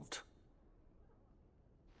involved.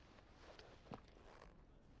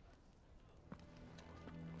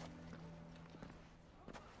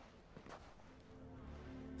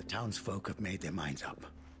 The townsfolk have made their minds up.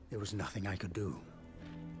 There was nothing I could do.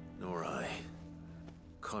 Nor I.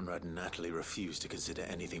 Conrad and Natalie refused to consider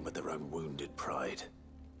anything but their own wounded pride.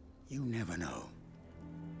 You never know.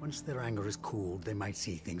 Once their anger is cooled, they might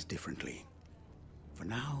see things differently. For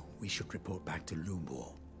now, we should report back to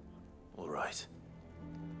Lubor. All right.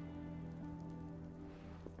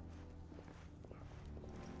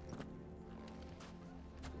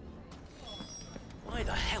 Why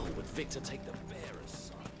the hell would Victor take the bearer's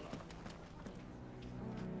side?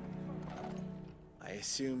 I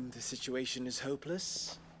assume the situation is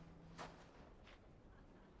hopeless?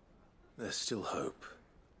 There's still hope.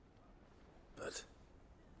 But...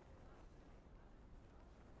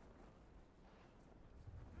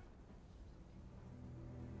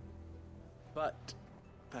 But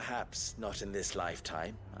perhaps not in this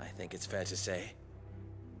lifetime, I think it's fair to say.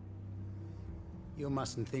 You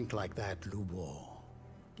mustn't think like that, Lubor.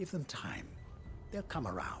 Give them time. They'll come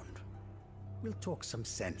around. We'll talk some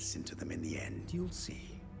sense into them in the end, you'll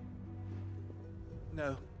see.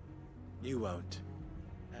 No, you won't.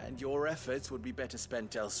 And your efforts would be better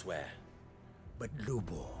spent elsewhere. But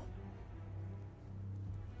Lubor...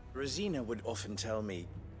 Rosina would often tell me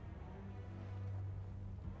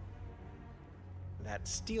that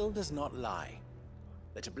steel does not lie,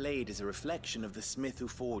 that a blade is a reflection of the smith who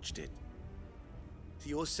forged it. To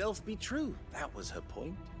yourself be true, that was her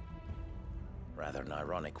point. Rather an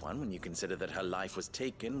ironic one when you consider that her life was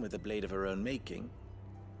taken with a blade of her own making.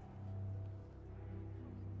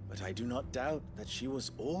 But I do not doubt that she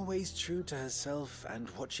was always true to herself and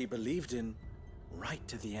what she believed in, right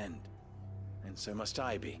to the end. And so must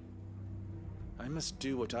I be. I must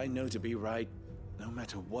do what I know to be right, no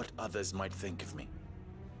matter what others might think of me.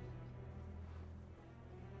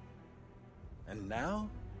 And now,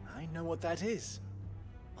 I know what that is.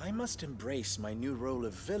 I must embrace my new role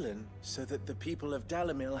of villain so that the people of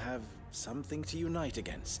Dalimil have something to unite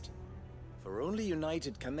against. For only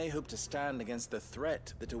united can they hope to stand against the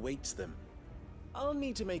threat that awaits them. I'll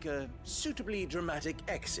need to make a suitably dramatic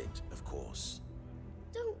exit, of course.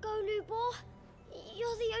 Don't go, Lubor.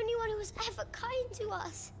 You're the only one who was ever kind to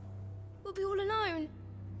us. We'll be all alone.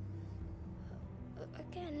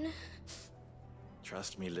 Again.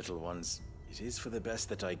 Trust me, little ones. It is for the best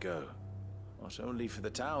that I go. Not only for the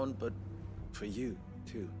town, but for you,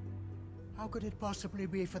 too. How could it possibly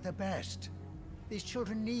be for the best? These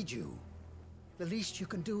children need you. The least you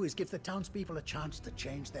can do is give the townspeople a chance to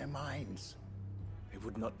change their minds. They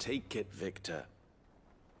would not take it, Victor.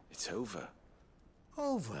 It's over.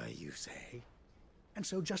 Over, you say? And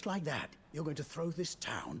so just like that, you're going to throw this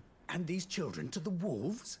town and these children to the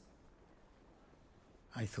wolves?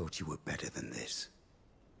 I thought you were better than this.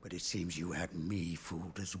 But it seems you had me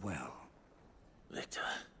fooled as well. Victor.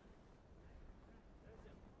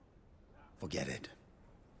 Forget it.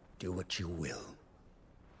 Do what you will.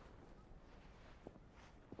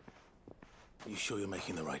 You sure you're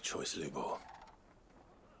making the right choice, Lubor?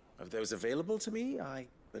 Of those available to me, I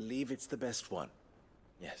believe it's the best one.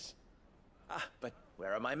 Yes. Ah, but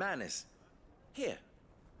where are my manners? Here.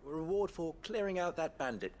 A reward for clearing out that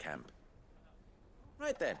bandit camp.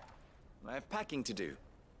 Right then. I have packing to do.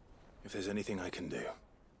 If there's anything I can do.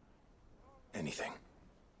 Anything.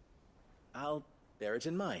 I'll bear it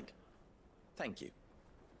in mind. Thank you.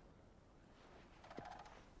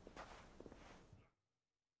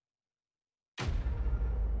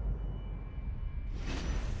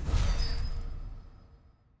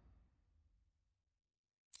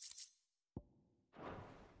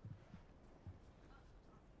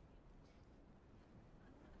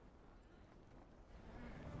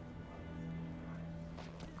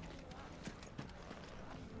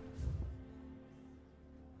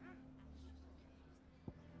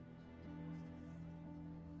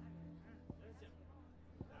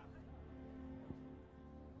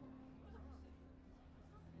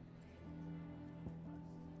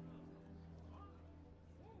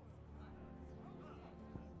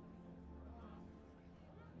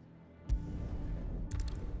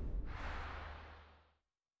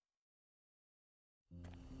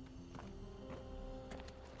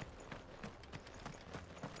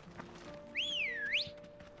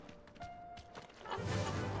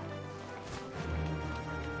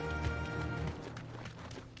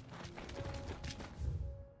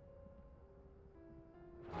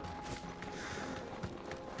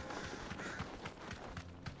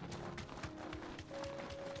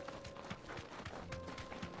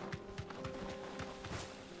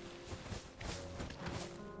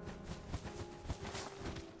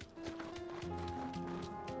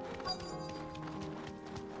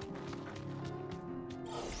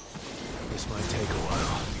 This might take a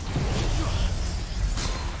while.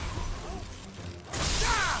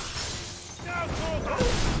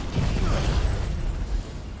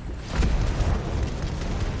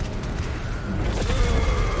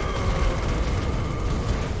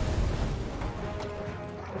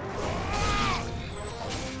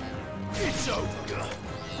 It's over.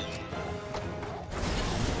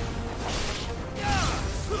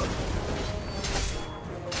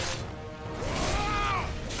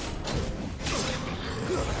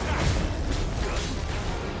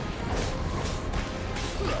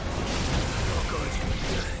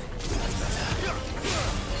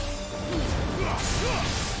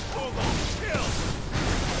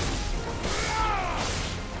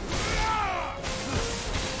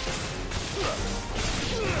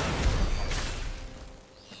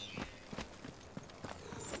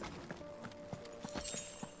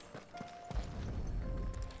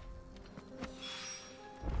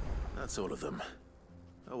 That's all of them.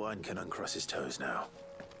 Owain can uncross his toes now.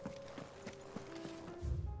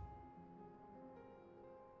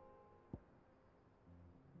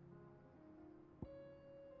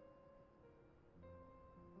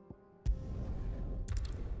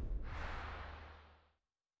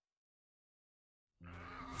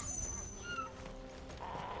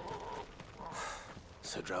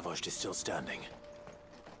 So Dravost is still standing.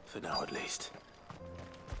 For now, at least.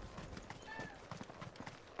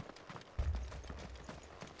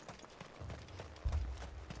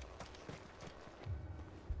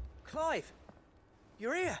 Clive!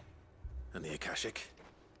 You're here! And the Akashic?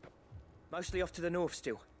 Mostly off to the north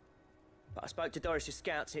still. But I spoke to Doris's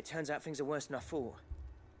scouts and it turns out things are worse than I thought.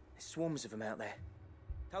 There's swarms of them out there.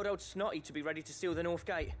 Told old Snotty to be ready to seal the north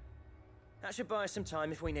gate. That should buy us some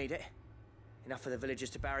time if we need it. Enough for the villagers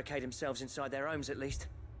to barricade themselves inside their homes at least.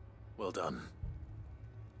 Well done.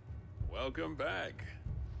 Welcome back,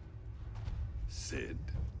 Cid.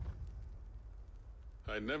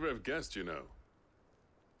 I'd never have guessed, you know.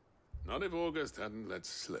 Not if August hadn't let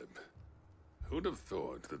slip. Who'd have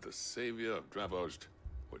thought that the savior of Dravost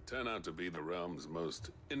would turn out to be the realm's most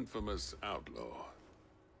infamous outlaw?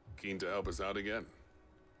 Keen to help us out again?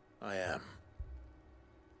 I am.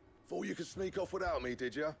 Thought you could sneak off without me,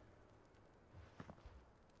 did you?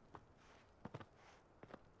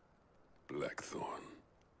 Blackthorn.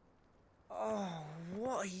 Oh,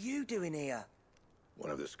 what are you doing here? One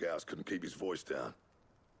of the scouts couldn't keep his voice down.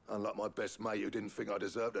 Unlike my best mate who didn't think I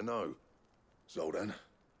deserved to know. Zoltan,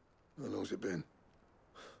 how long's it been?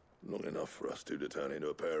 Long enough for us two to turn into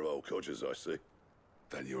a pair of old codgers, I see.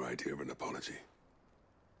 That your idea of an apology?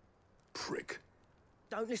 Prick.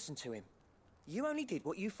 Don't listen to him. You only did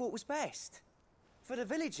what you thought was best. For the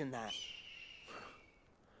village and that.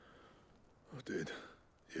 I did,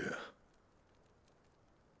 yeah.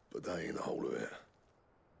 But that ain't the whole of it.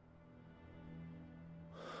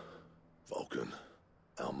 Vulcan,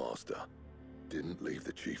 our master, didn't leave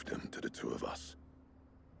the chiefdom to the two of us.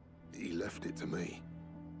 He left it to me.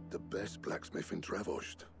 The best blacksmith in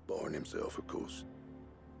Dravost, barring himself, of course.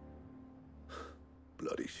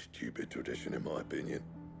 Bloody stupid tradition, in my opinion.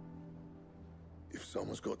 If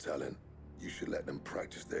someone's got talent, you should let them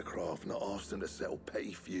practice their craft, not ask them to settle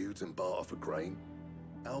petty feuds and barter for grain.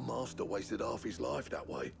 Our master wasted half his life that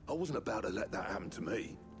way. I wasn't about to let that happen to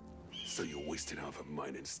me. So you're wasting half of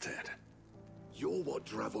mine instead? You're what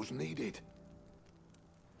Dravost needed.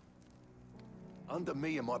 Under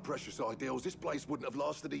me and my precious ideals, this place wouldn't have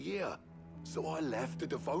lasted a year. So I left to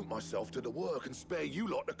devote myself to the work and spare you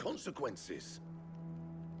lot the consequences.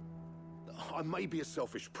 I may be a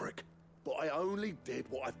selfish prick, but I only did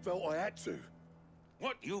what I felt I had to.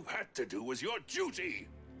 What you had to do was your duty!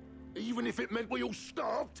 Even if it meant we all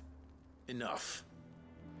starved? Enough.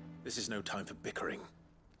 This is no time for bickering.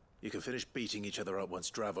 You can finish beating each other up once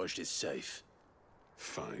Dravost is safe.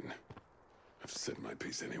 Fine. I've said my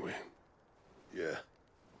piece anyway. Yeah.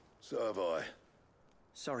 So have I.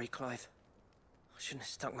 Sorry, Clive. I shouldn't have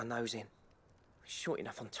stuck my nose in. We're short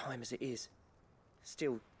enough on time as it is.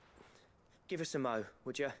 Still, give us a mo,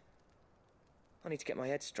 would you? I need to get my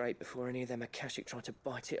head straight before any of them Akashic try to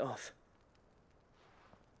bite it off.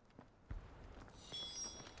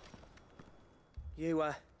 You,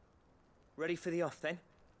 ready for the off, then?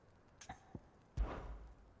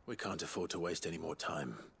 We can't afford to waste any more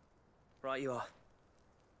time. Right you are.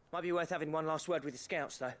 Might be worth having one last word with the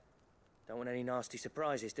scouts, though. Don't want any nasty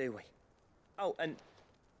surprises, do we? Oh, and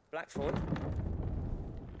Blackthorn,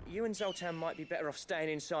 you and Zoltan might be better off staying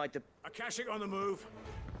inside the... Akashic on the move.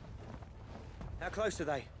 How close are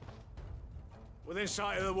they? Within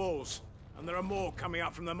sight of the walls, and there are more coming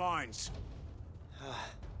up from the mines.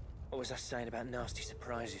 What was I saying about nasty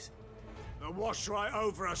surprises? They'll wash right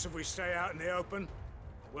over us if we stay out in the open.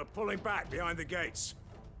 We're pulling back behind the gates.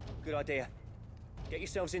 Good idea. Get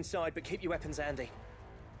yourselves inside, but keep your weapons handy.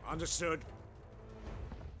 Understood.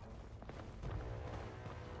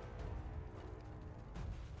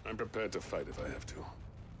 I'm prepared to fight if I have to.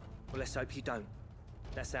 Well, let's hope you don't.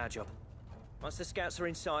 That's our job. Once the scouts are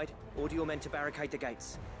inside, order your men to barricade the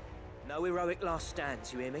gates. No heroic last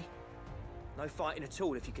stands, you hear me? No fighting at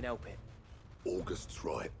all if you can help it. August's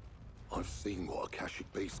right. I've seen what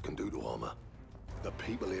Akashic beasts can do to armor. The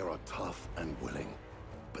people here are tough and willing,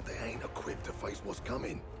 but they ain't equipped to face what's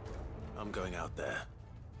coming. I'm going out there.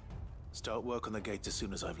 Start work on the gate as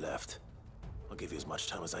soon as I've left. I'll give you as much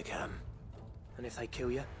time as I can. And if they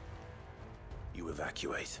kill you? You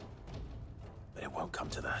evacuate. But it won't come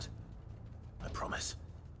to that. I promise.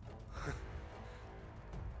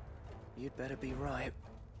 You'd better be right.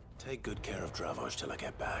 Take good care of Dravoj till I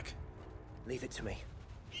get back. Leave it to me.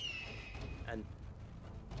 And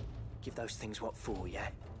give those things what for, yeah?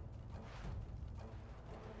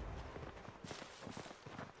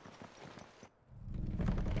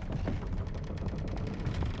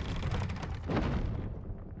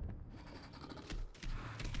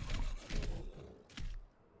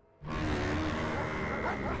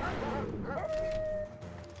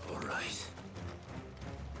 All right.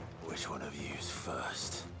 Which one of you's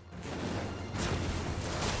first?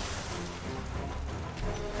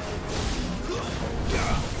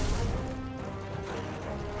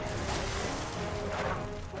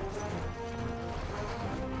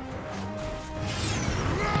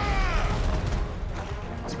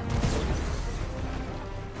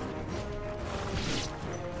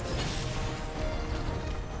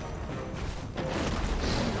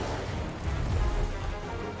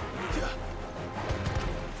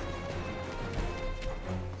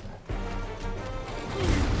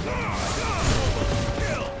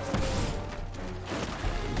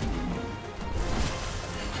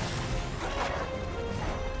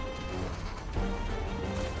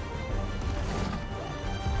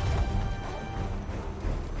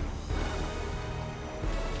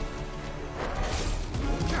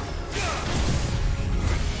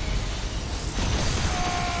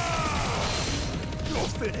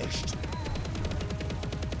 Finished.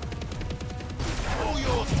 All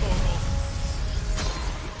yours, Torgal.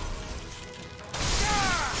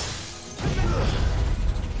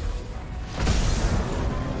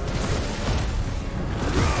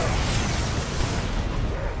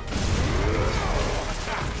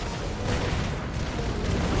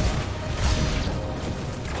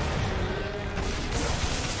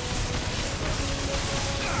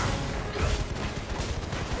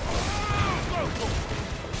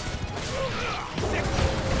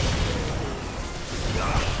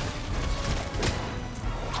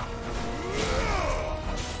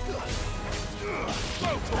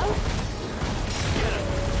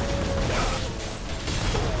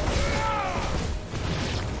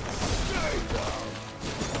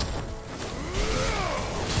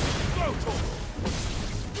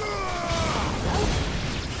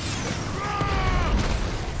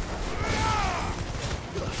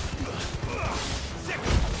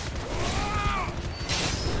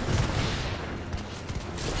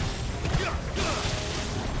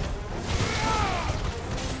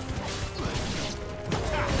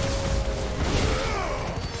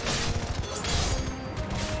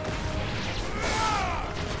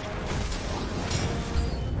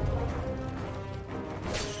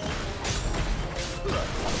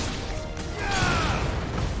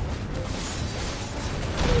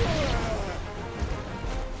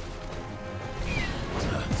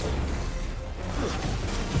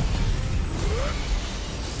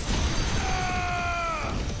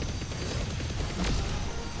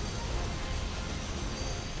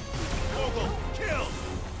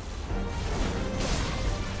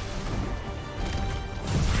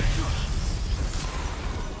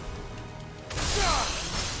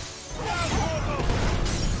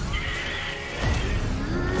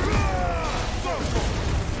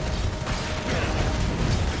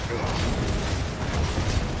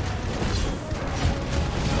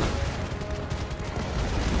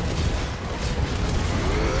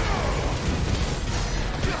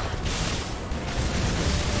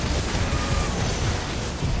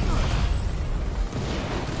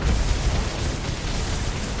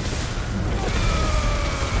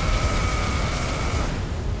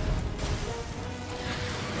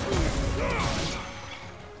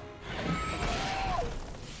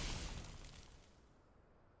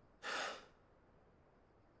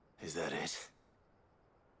 Is that it?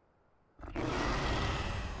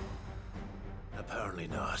 Apparently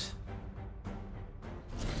not.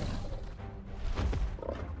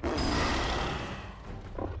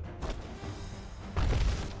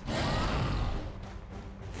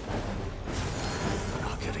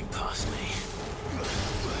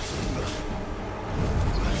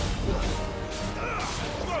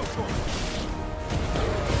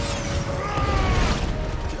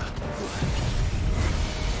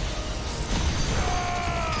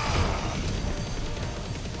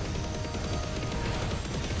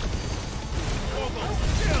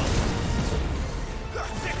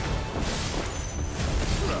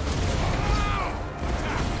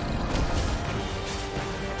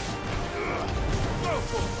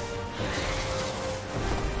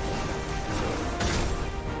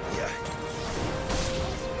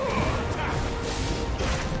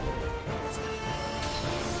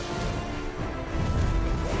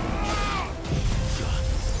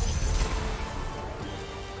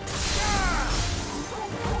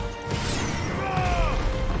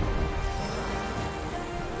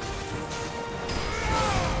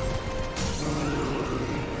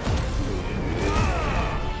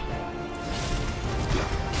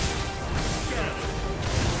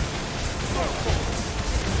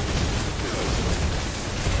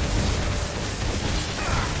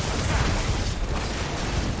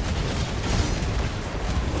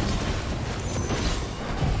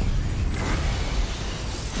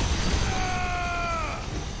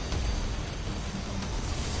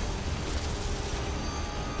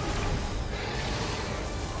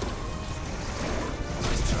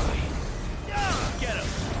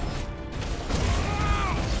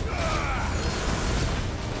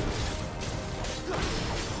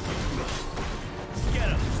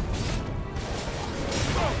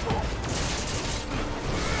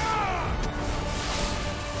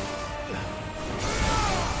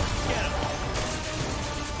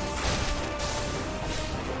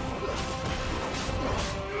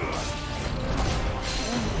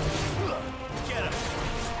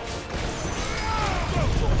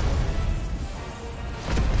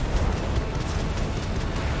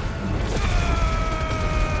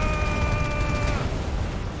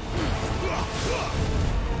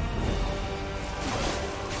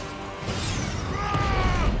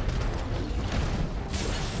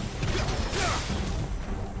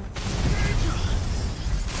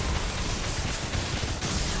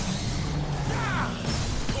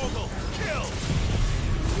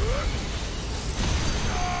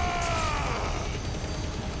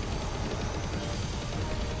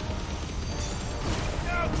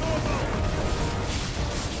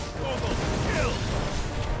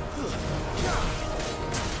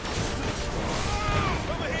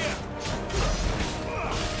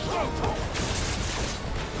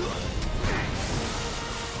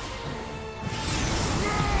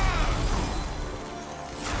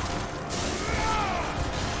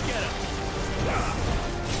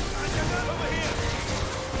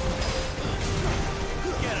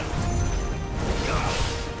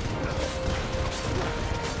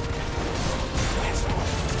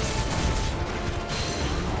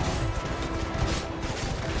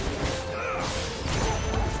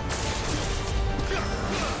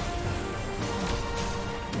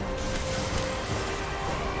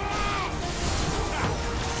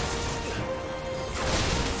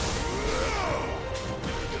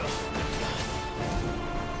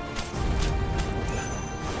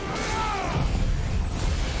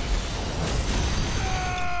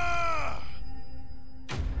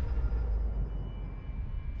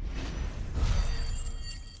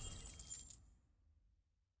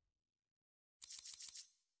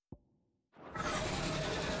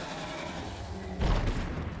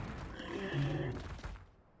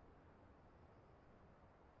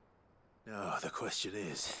 Now, the question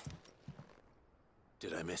is,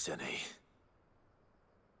 did I miss any?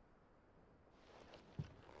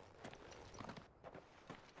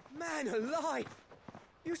 Man alive!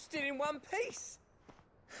 You're still in one piece!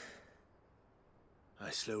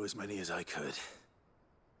 I slew as many as I could.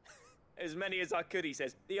 As many as I could, he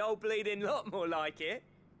says. The old bleeding lot, more like it.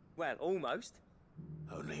 Well, almost.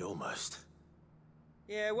 Only almost.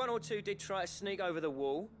 Yeah, one or two did try to sneak over the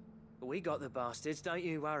wall. But we got the bastards, don't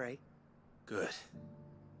you worry. Good.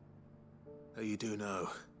 Though you do know,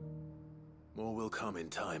 more will come in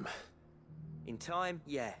time. In time,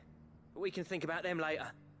 yeah. But we can think about them later.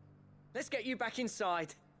 Let's get you back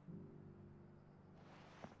inside.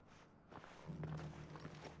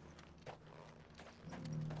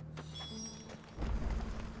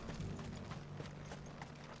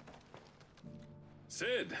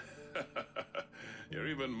 Sid! You're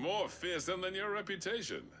even more fearsome than your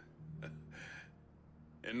reputation.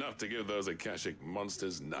 Enough to give those Akashic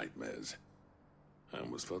monsters nightmares. I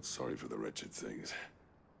almost felt sorry for the wretched things.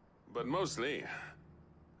 But mostly,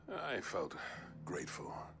 I felt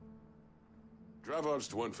grateful.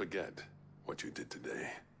 Dravoged won't forget what you did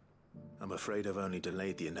today. I'm afraid I've only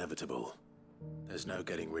delayed the inevitable. There's no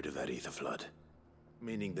getting rid of that ether flood.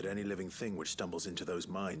 Meaning that any living thing which stumbles into those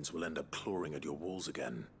mines will end up clawing at your walls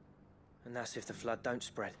again. And that's if the flood don't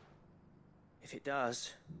spread. If it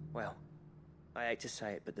does, well, I hate to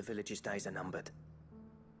say it, but the village's days are numbered.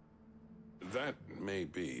 That may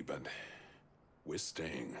be, but we're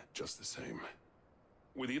staying just the same.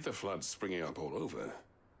 With ether floods springing up all over,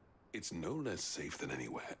 it's no less safe than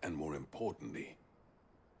anywhere, and more importantly,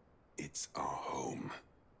 it's our home.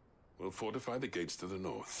 We'll fortify the gates to the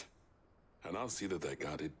north, and I'll see that they're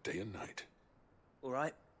guarded day and night. All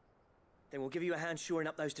right. Then we'll give you a hand shoring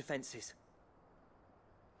up those defenses.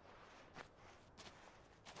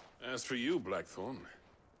 As for you, Blackthorn,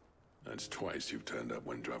 that's twice you've turned up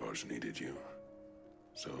when Dravos needed you.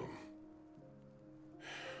 So,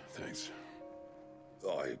 thanks.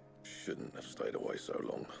 I shouldn't have stayed away so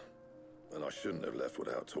long. And I shouldn't have left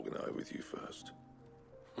without talking it over with you first.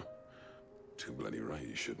 Too bloody right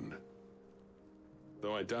you shouldn't.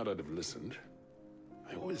 Though I doubt I'd have listened.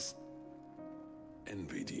 I always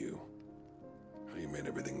envied you. How you made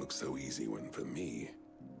everything look so easy when, for me,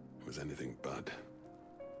 it was anything but.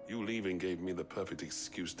 You leaving gave me the perfect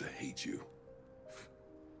excuse to hate you.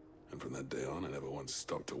 And from that day on, I never once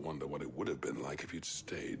stopped to wonder what it would have been like if you'd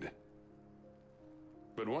stayed.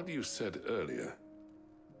 But what you said earlier,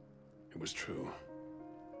 it was true.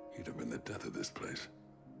 You'd have been the death of this place.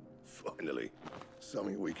 Finally,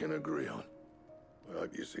 something we can agree on. I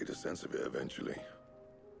hope you see the sense of it eventually.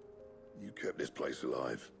 You kept this place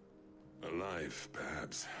alive. Alive,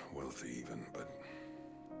 perhaps. Wealthy even, but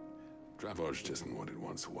Dravoged isn't what it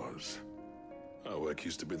once was. Our work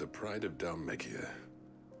used to be the pride of Dhalmekia.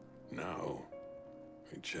 Now,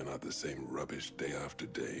 we churn out the same rubbish day after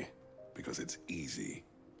day because it's easy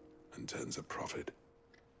and turns a profit.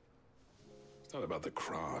 It's not about the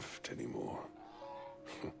craft anymore.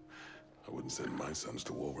 I wouldn't send my sons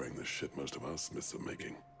to war wearing the shit most of our smiths are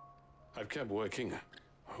making. I've kept working,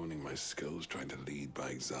 honing my skills, trying to lead by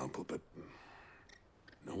example, but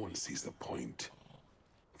no one sees the point.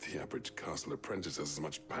 The average castle apprentice has as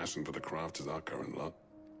much passion for the craft as our current lot.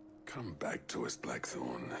 Come back to us,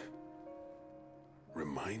 Blackthorn.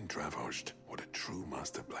 Remind Dravoged what a true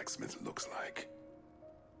master blacksmith looks like.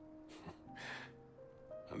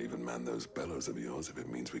 I'll even man those bellows of yours if it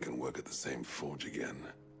means we can work at the same forge again.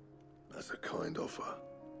 That's a kind offer.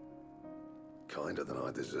 Kinder than I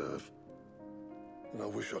deserve. And I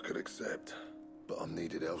wish I could accept, but I'm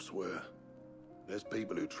needed elsewhere. There's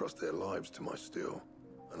people who trust their lives to my steel,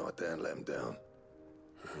 and I daren't let them down.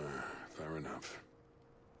 Fair enough.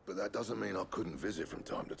 But that doesn't mean I couldn't visit from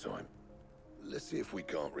time to time. Let's see if we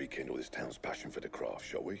can't rekindle this town's passion for the craft,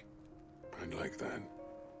 shall we? I'd like that.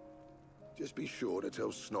 Just be sure to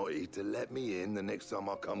tell Snotty to let me in the next time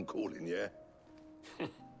I come calling, yeah?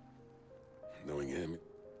 Knowing him,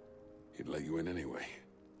 he'd let you in anyway.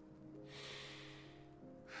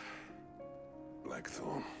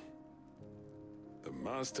 Blackthorn. The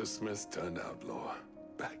Master Smith turned outlaw,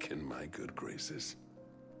 back in my good graces.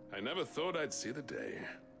 I never thought I'd see the day.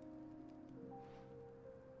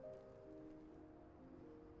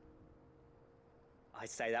 I'd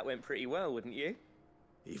say that went pretty well, wouldn't you?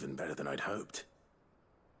 Even better than I'd hoped.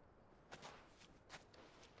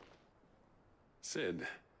 Sid,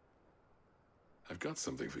 I've got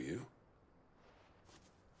something for you.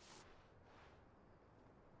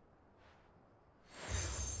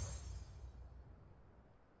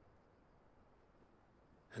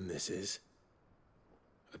 And this is?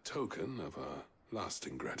 A token of our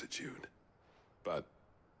lasting gratitude. But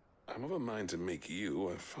I'm of a mind to make you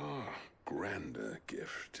a far grander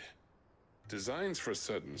gift. Designs for a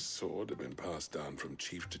certain sword have been passed down from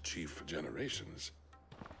chief to chief for generations.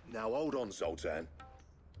 Now hold on, Zoltan.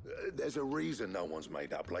 There's a reason no one's made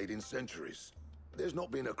that blade in centuries. There's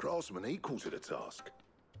not been a craftsman equal to the task.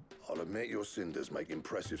 I'll admit your cinders make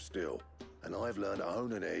impressive steel, and I've learned to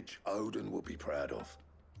own an edge Odin will be proud of.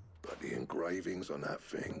 But the engravings on that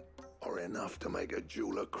thing are enough to make a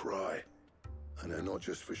jeweler cry. And they're not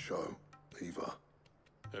just for show, either.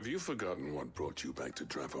 Have you forgotten what brought you back to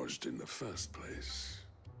Dravozd in the first place?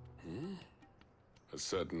 A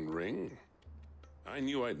certain ring? I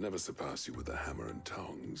knew I'd never surpass you with a hammer and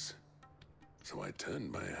tongs. So I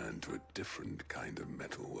turned my hand to a different kind of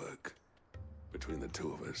metalwork. Between the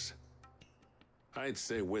two of us, I'd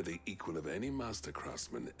say we're the equal of any master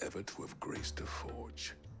craftsman ever to have graced a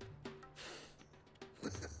forge.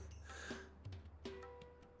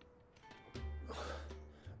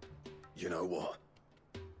 You know what?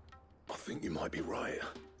 I think you might be right.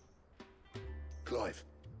 Clive,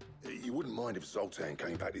 you wouldn't mind if Zoltan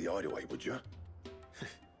came back to the Hideaway, would you?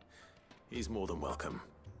 He's more than welcome.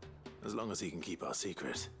 As long as he can keep our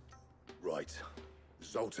secret. Right.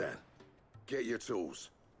 Zoltan, get your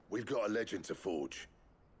tools. We've got a legend to forge.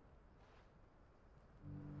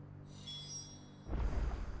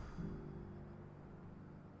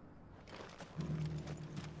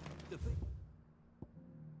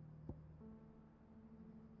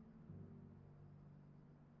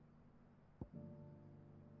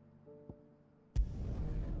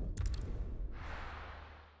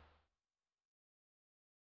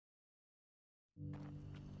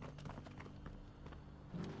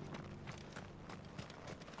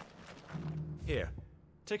 Here,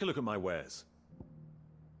 take a look at my wares.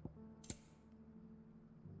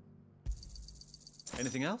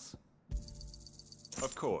 Anything else?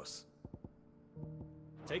 Of course.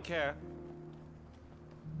 Take care.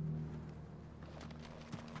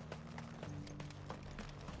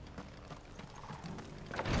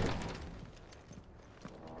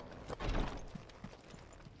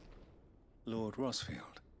 Lord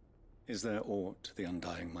Rosfield, is there aught the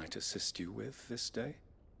Undying might assist you with this day?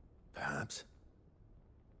 Perhaps.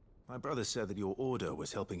 My brother said that your order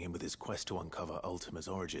was helping him with his quest to uncover Ultima's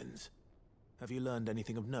origins. Have you learned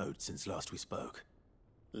anything of note since last we spoke?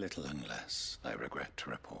 Little unless, I regret to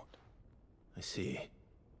report. I see.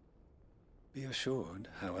 Be assured,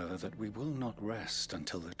 however, that we will not rest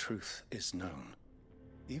until the truth is known.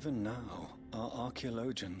 Even now, our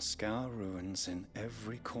archaeologians scour ruins in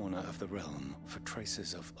every corner of the realm for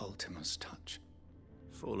traces of Ultima's touch.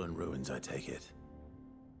 Fallen ruins, I take it.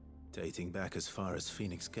 Dating back as far as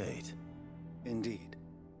Phoenix Gate. Indeed.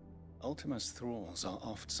 Ultima's thralls are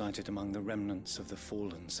oft sighted among the remnants of the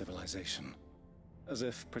fallen civilization, as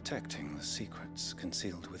if protecting the secrets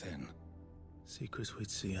concealed within. Secrets we'd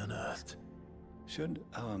see unearthed. Should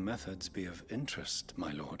our methods be of interest,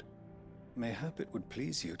 my lord, mayhap it would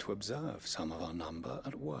please you to observe some of our number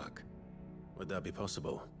at work. Would that be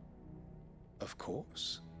possible? Of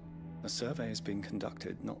course. A survey is being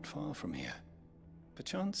conducted not far from here.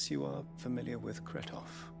 Perchance you are familiar with Kretov,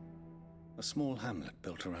 a small hamlet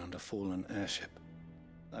built around a fallen airship.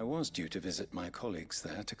 I was due to visit my colleagues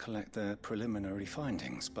there to collect their preliminary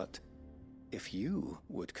findings, but if you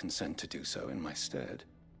would consent to do so in my stead,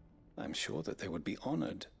 I'm sure that they would be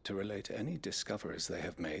honored to relate any discoveries they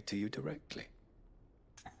have made to you directly.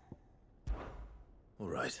 All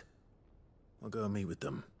right. I'll go and meet with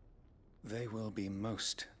them. They will be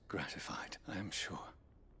most gratified, I am sure.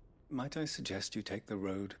 Might I suggest you take the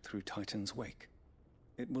road through Titan's Wake?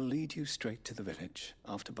 It will lead you straight to the village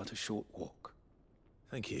after but a short walk.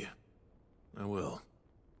 Thank you. I will.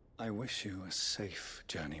 I wish you a safe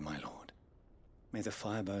journey, my lord. May the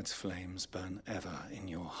Firebird's flames burn ever in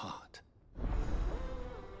your heart.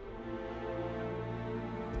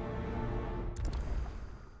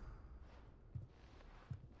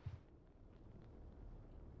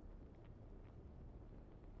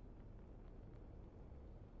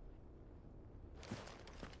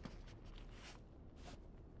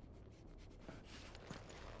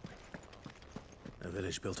 A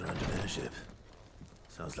village built around an airship.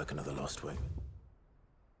 Sounds like another Lost Wing.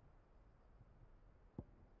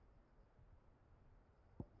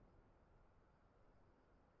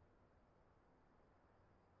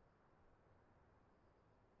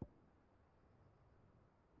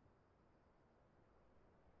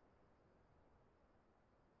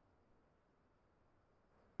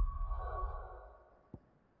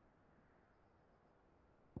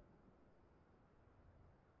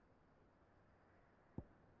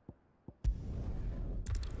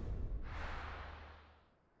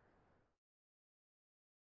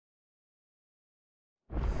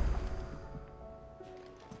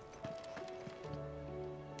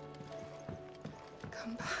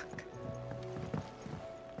 Come back.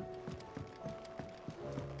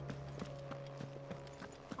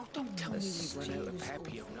 Oh, don't tell me you've run out of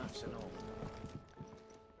Papio nuts and all.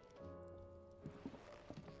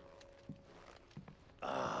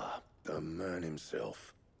 Ah, the man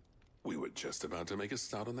himself. We were just about to make a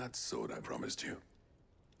start on that sword I promised you.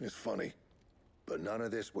 It's funny, but none of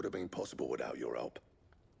this would have been possible without your help.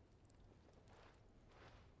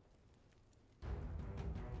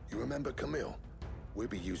 You remember Camille? We'll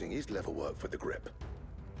be using his leather work for the grip.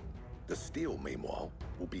 The steel, meanwhile,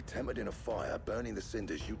 will be tempered in a fire, burning the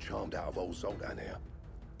cinders you charmed out of old Zoltan here.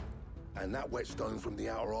 And that whetstone from the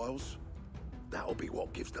Outer Isles, that'll be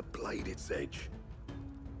what gives the blade its edge.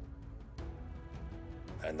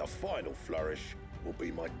 And the final flourish will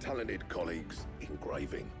be my talented colleagues'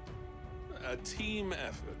 engraving. A team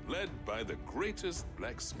effort led by the greatest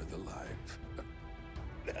blacksmith alive.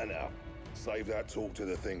 Now, save that talk till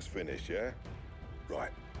the thing's finished, yeah?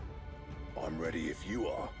 Right. I'm ready if you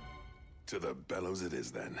are. To the bellows it is,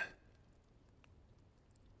 then.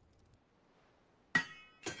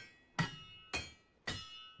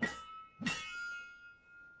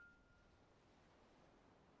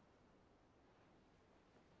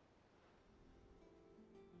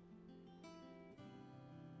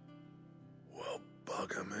 Well,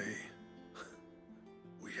 bugger me.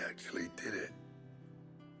 We actually did it.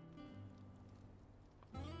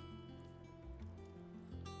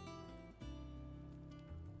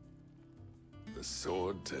 The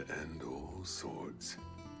sword to end all swords.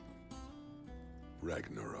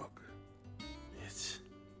 Ragnarok. It's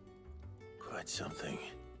quite something.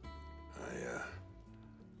 I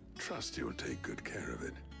trust you'll take good care of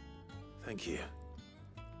it. Thank you.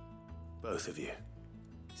 Both of you.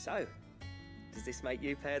 So, does this make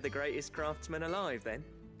you pair the greatest craftsman alive, then?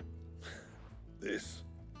 This?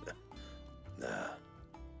 Nah.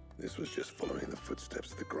 This was just following the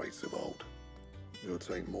footsteps of the greats of old. It'll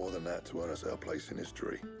take more than that to earn us our place in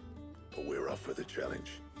history. But we're up for the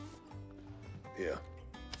challenge. Here.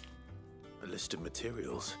 A list of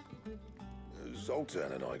materials.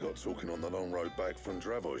 Zoltan and I got talking on the long road back from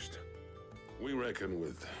Dravost. We reckon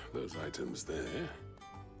with those items there,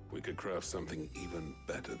 we could craft something even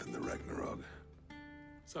better than the Ragnarok.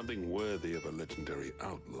 Something worthy of a legendary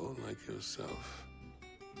outlaw like yourself.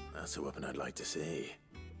 That's a weapon I'd like to see.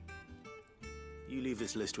 You leave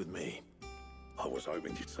this list with me. I was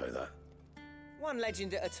hoping you'd say that. One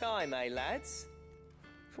legend at a time, eh, lads?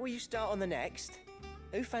 Before you start on the next,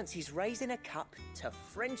 who fancies raising a cup to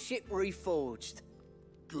Friendship Reforged?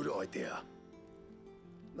 Good idea.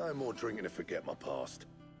 No more drinking to forget my past.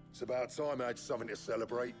 It's about time I had something to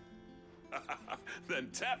celebrate. Then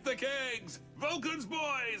tap the kegs! Vulcan's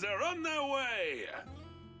boys are on their way!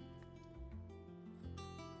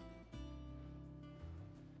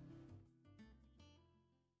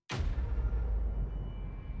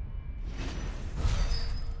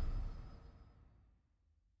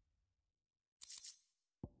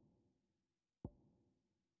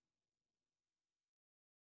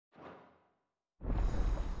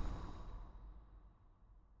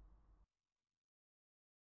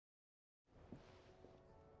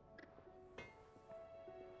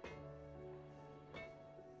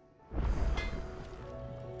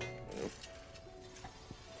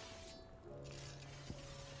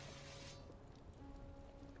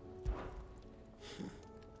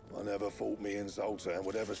 I never thought me and Zoltan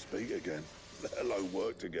would ever speak again, let alone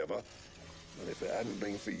work together. And if it hadn't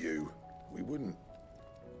been for you, we wouldn't.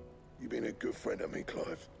 You've been a good friend to me,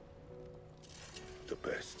 Clive. The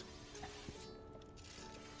best.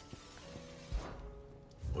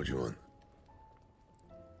 What do you want?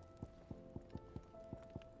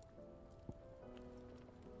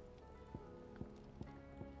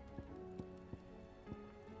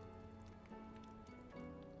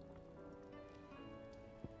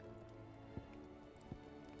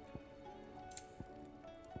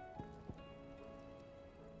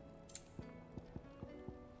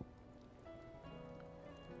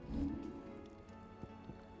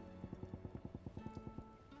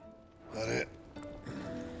 That it?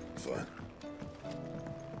 Fine.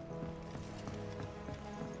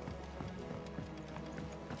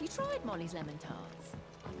 Have you tried Molly's lemon tarts?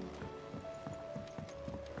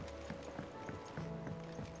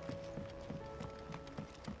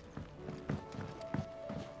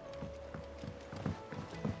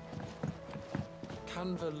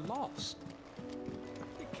 Canva lost?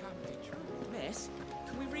 It can't be true. Miss,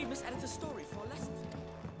 can we read Miss Editor's story for a lesson?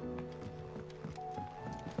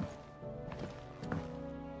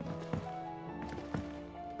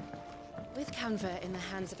 With Canva in the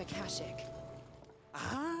hands of Akashic.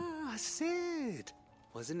 Ah, Sid!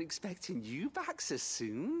 Wasn't expecting you back so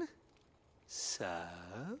soon. So,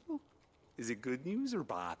 is it good news or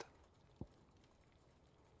bad?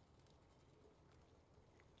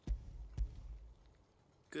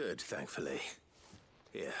 Good, thankfully.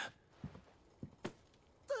 Here.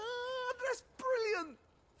 That's brilliant!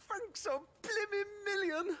 Thanks a blimmin'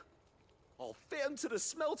 million! I'll fit 'em to the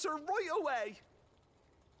smelter right away!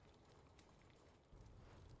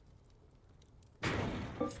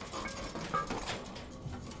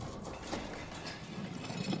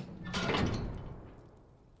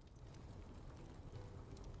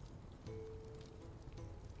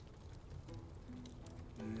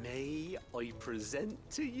 May I present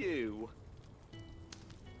to you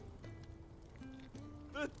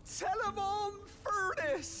the Telemon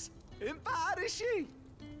Furnace? Ain't bad, is she?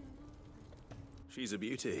 She's a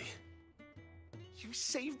beauty. You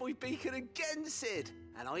saved my bacon again, Sid,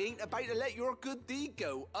 and I ain't about to let your good deed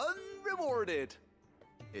go unrewarded.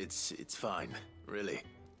 It's fine, really.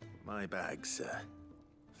 My bag's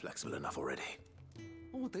flexible enough already.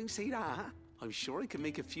 Oh, don't say that. I'm sure I can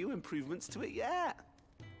make a few improvements to it yet.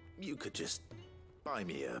 You could just buy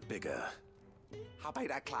me a bigger... How about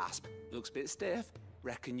that clasp? Looks a bit stiff.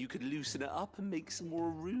 Reckon you could loosen it up and make some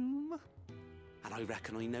more room? And I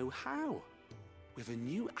reckon I know how. With a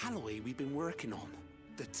new alloy we've been working on.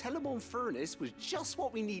 The Telemon Furnace was just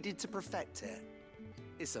what we needed to perfect it.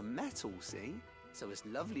 It's a metal, see? So it's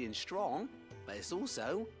lovely and strong, but it's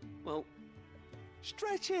also, well,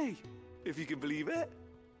 stretchy, if you can believe it.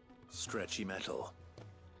 Stretchy metal.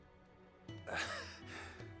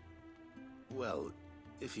 Well,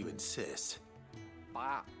 if you insist.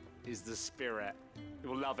 That is the spirit.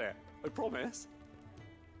 You'll love it, I promise.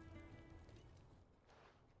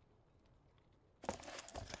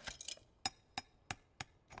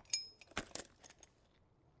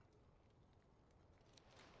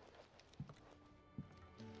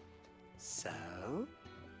 So,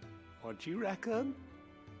 what do you reckon?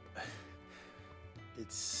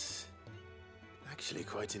 It's actually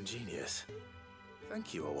quite ingenious.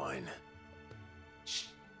 Thank you, Owain. Shh,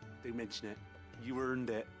 don't mention it. You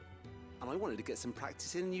earned it. And I wanted to get some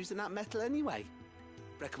practice in using that metal anyway.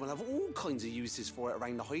 Reckon we'll have all kinds of uses for it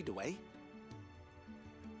around the hideaway.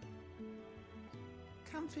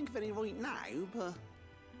 Can't think of any right now, but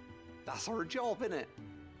that's our job, innit?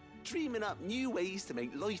 Dreaming up new ways to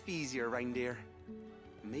make life easier around here.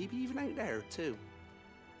 Maybe even out there, too.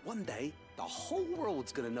 One day, the whole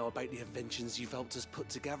world's gonna know about the inventions you've helped us put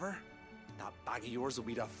together. That bag of yours will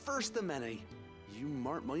be the first of many. You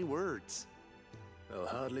mark my words. They'll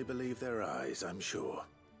hardly believe their eyes, I'm sure.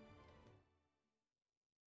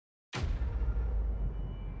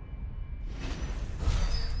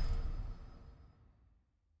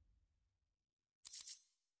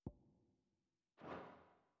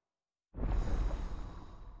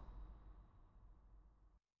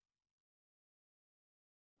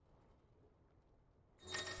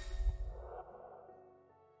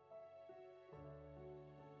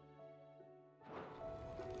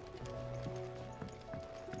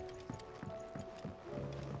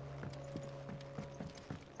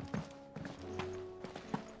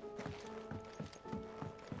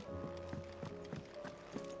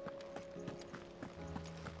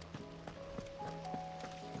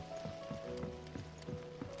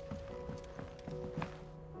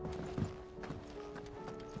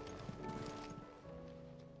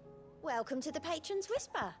 Welcome to the Patron's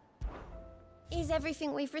Whisper. Is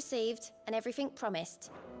everything we've received and everything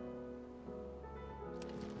promised?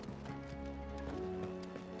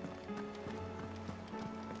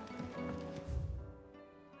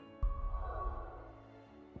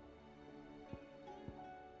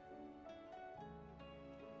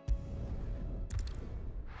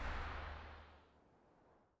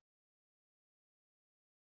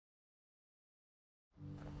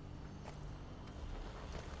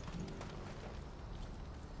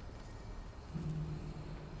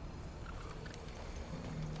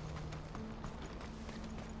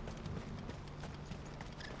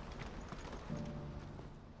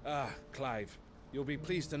 Clive, you'll be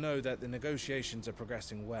pleased to know that the negotiations are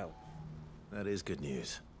progressing well. That is good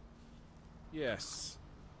news. Yes.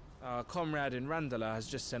 Our comrade in Randala has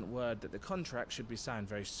just sent word that the contract should be signed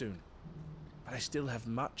very soon. But I still have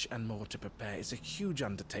much and more to prepare. It's a huge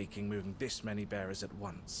undertaking moving this many bearers at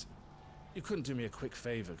once. You couldn't do me a quick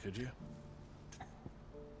favor, could you?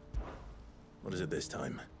 What is it this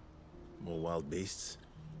time? More wild beasts?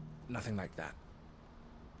 Nothing like that.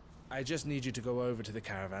 I just need you to go over to the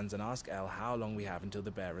caravans and ask El how long we have until the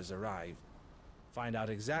bearers arrive. Find out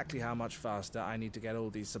exactly how much faster I need to get all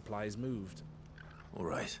these supplies moved. All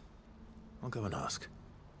right. I'll go and ask.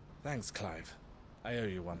 Thanks, Clive. I owe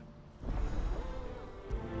you one.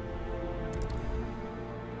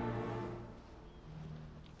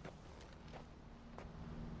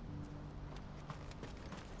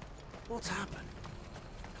 What's happened?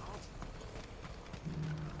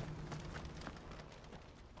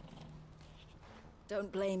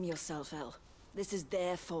 Don't blame yourself, El. This is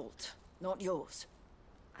their fault, not yours.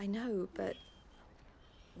 I know, but...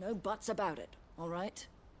 No buts about it, all right?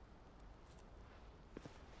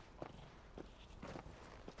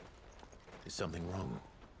 Is something wrong?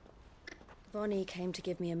 Vonnie came to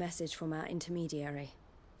give me a message from our intermediary.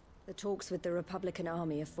 The talks with the Republican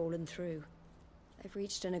Army have fallen through. They've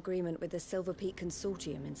reached an agreement with the Silver Peak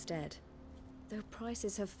Consortium instead. Though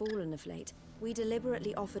prices have fallen of late, we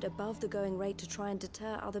deliberately offered above the going rate to try and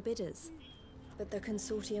deter other bidders. But the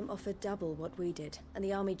Consortium offered double what we did, and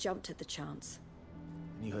the Army jumped at the chance.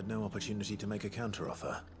 And you had no opportunity to make a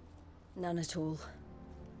counteroffer? None at all.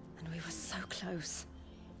 And we were so close.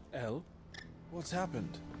 El? What's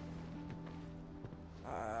happened?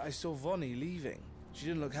 I saw Vonnie leaving. She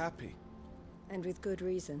didn't look happy. And with good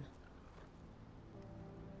reason.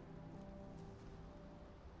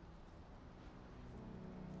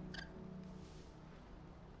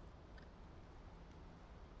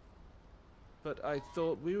 But I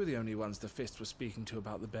thought we were the only ones the Fist was speaking to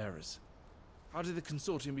about the bearers. How did the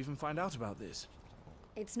Consortium even find out about this?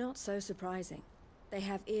 It's not so surprising. They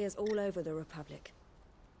have ears all over the Republic.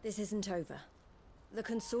 This isn't over. The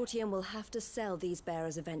Consortium will have to sell these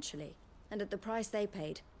bearers eventually, and at the price they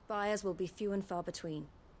paid, buyers will be few and far between.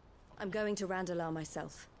 I'm going to Randalar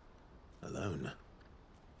myself. Alone?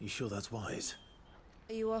 You sure that's wise?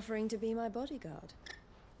 Are you offering to be my bodyguard?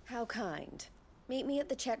 How kind. Meet me at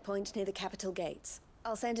the checkpoint near the Capital Gates.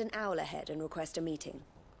 I'll send an owl ahead and request a meeting.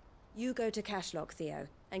 You go to Cashlock, Theo,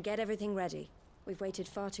 and get everything ready. We've waited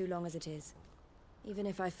far too long as it is. Even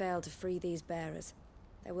if I fail to free these bearers,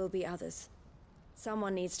 there will be others.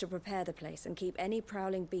 Someone needs to prepare the place and keep any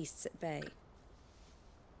prowling beasts at bay.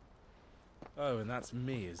 Oh, and that's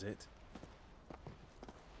me, is it?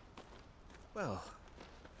 Well,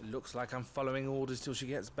 it looks like I'm following orders till she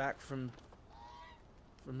gets back from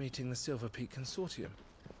meeting the Silver Peak Consortium,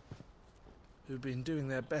 who've been doing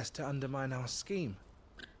their best to undermine our scheme.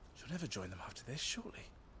 She'll never join them after this, surely.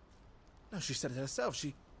 No, she said it herself.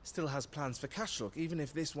 She still has plans for Cashlock, even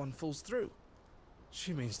if this one falls through.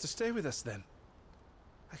 She means to stay with us, then.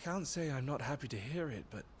 I can't say I'm not happy to hear it,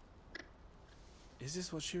 but... is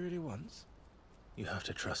this what she really wants? You have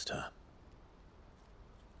to trust her.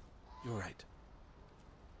 You're right.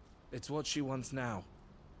 It's what she wants now.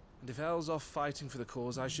 And if El's off fighting for the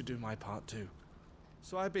cause, I should do my part too.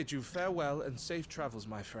 So I bid you farewell and safe travels,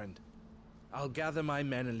 my friend. I'll gather my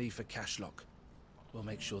men and leave for Cashlock. We'll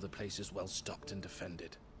make sure the place is well stocked and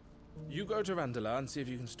defended. You go to Randalar and see if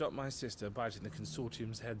you can stop my sister biting the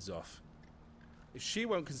Consortium's heads off. If she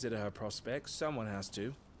won't consider her prospects, someone has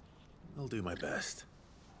to. I'll do my best.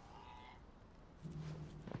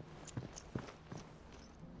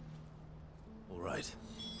 All right.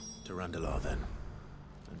 To Randalar, then.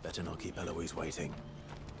 And better not keep Eloise waiting.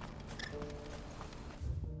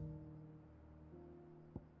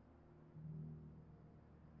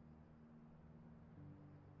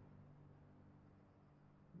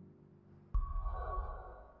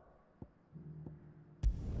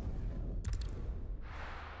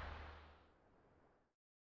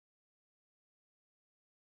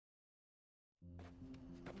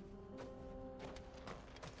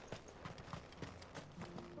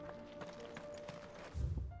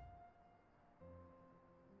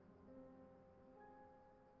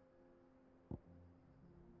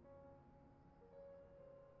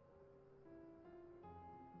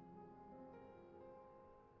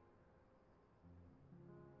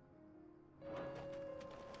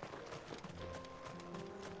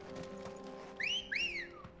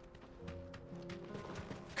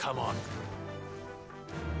 Come on.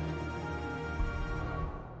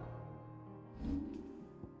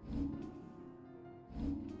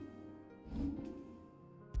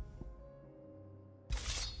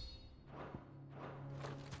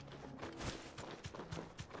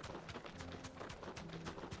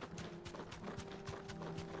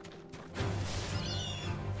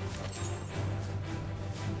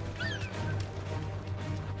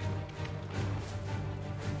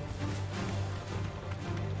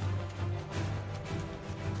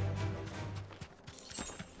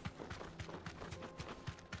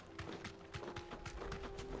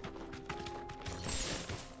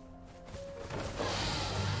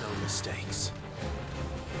 Mistakes.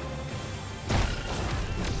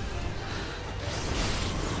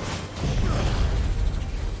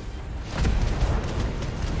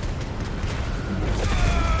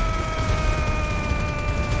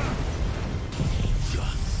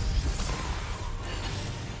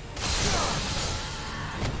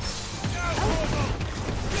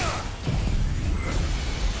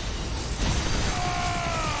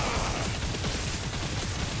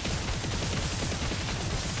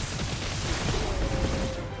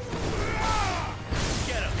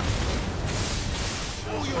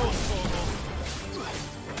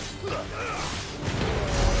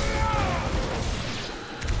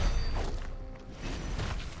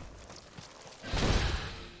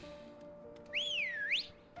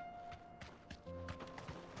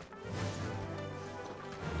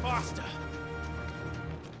 Faster!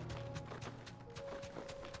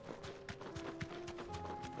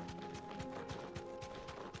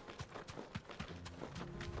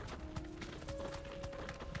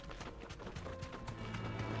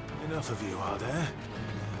 Enough of you, are there?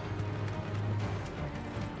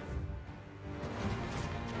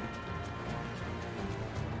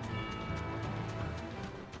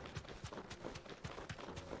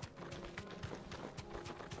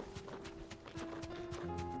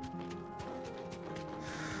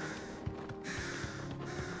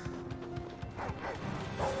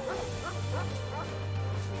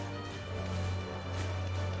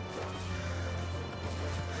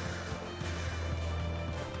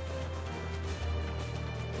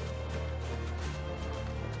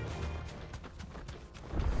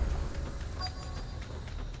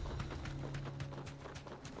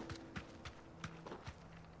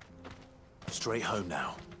 Straight home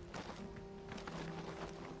now.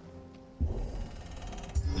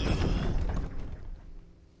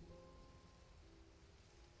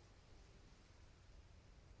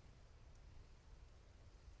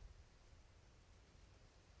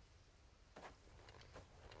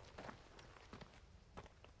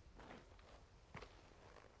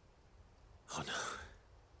 Oh no.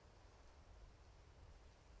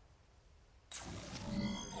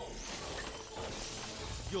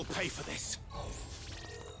 You'll pay for this.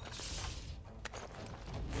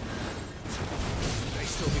 May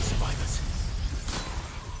still be survivors.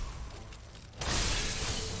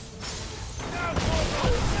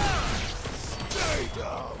 Stay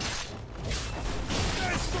down!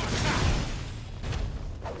 That's not that!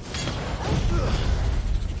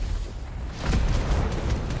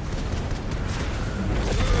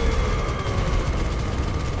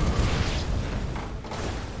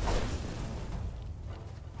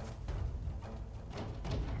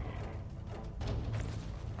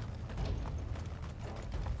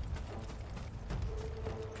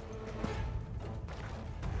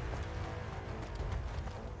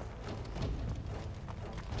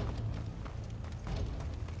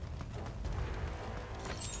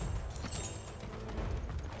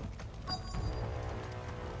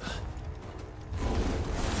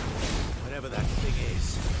 Whatever that thing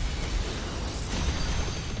is.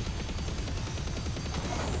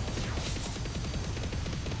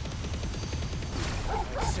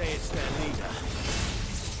 I'd say it's their leader.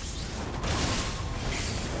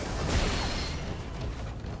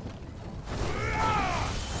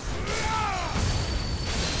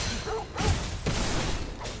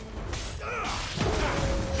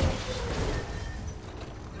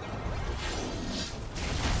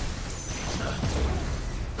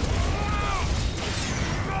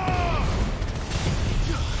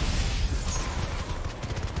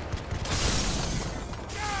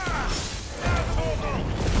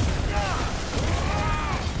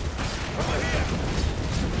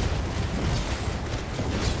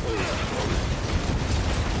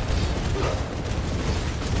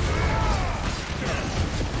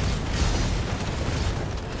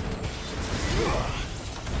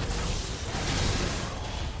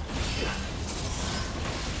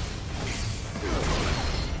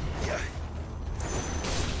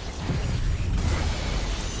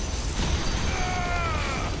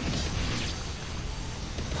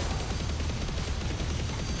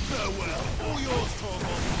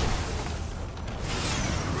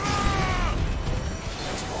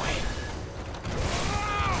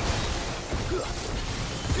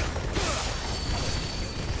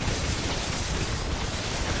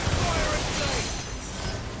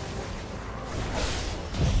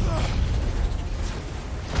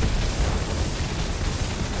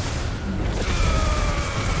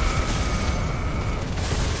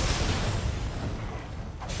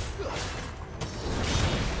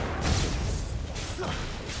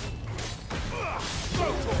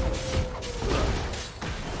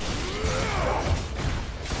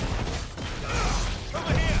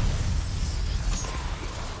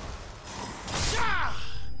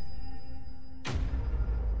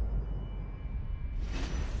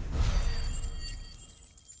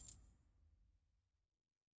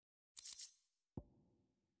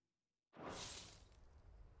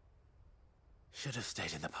 Should have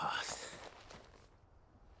stayed in the past.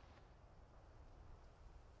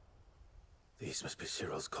 These must be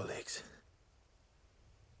Cyril's colleagues.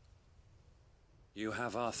 You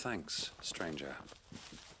have our thanks, stranger.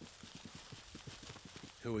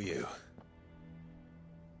 Who are you?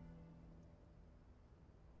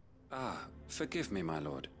 Ah, forgive me, my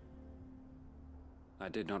lord. I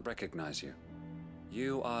did not recognize you.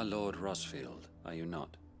 You are Lord Rosfield, are you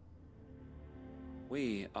not?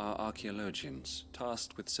 We are archaeologians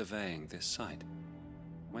tasked with surveying this site.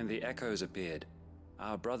 When the echoes appeared,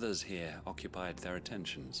 our brothers here occupied their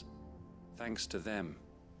attentions. Thanks to them,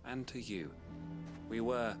 and to you, we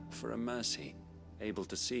were, for a mercy, able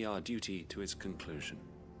to see our duty to its conclusion.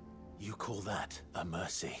 You call that a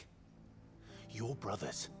mercy? Your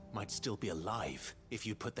brothers might still be alive if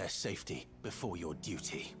you put their safety before your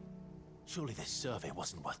duty. Surely this survey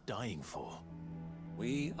wasn't worth dying for.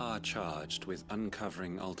 We are charged with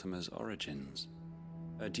uncovering Ultima's origins.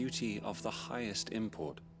 A duty of the highest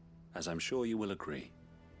import, as I'm sure you will agree.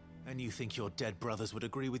 And you think your dead brothers would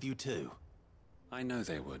agree with you too? I know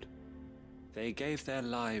they would. They gave their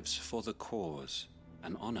lives for the cause,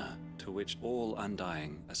 an honor to which all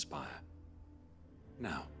Undying aspire.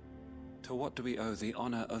 Now, to what do we owe the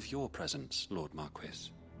honor of your presence, Lord Marquis?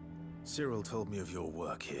 Cyril told me of your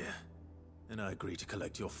work here, and I agreed to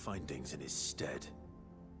collect your findings in his stead.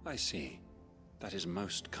 I see. That is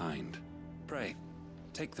most kind. Pray,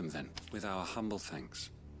 take them then, with our humble thanks.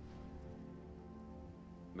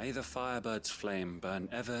 May the Firebird's flame burn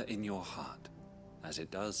ever in your heart, as it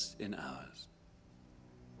does in ours.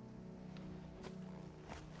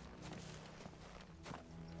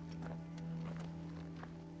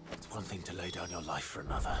 It's one thing to lay down your life for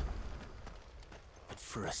another, but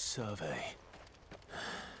for a survey...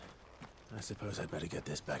 I suppose I'd better get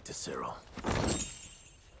this back to Cyril.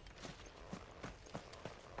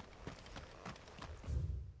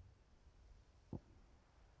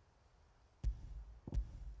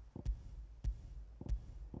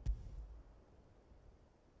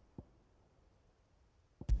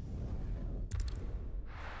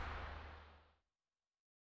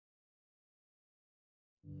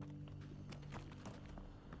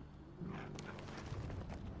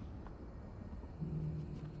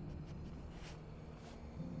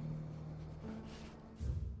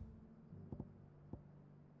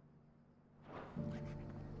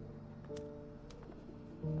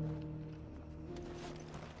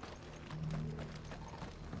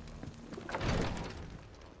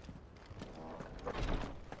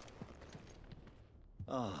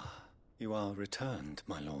 Ah, you are returned,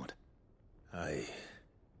 my lord. I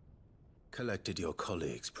collected your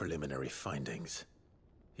colleagues' preliminary findings.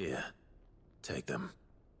 Here, take them.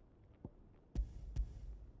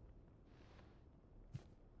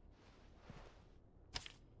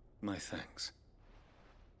 My thanks.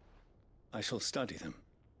 I shall study them,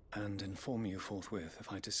 and inform you forthwith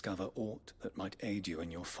if I discover aught that might aid you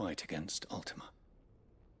in your fight against Ultima.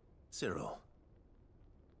 Cyril,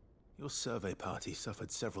 your survey party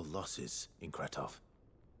suffered several losses in Kretov.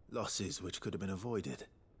 Losses which could have been avoided,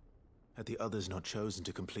 had the others not chosen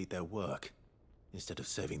to complete their work, instead of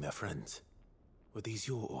saving their friends. Were these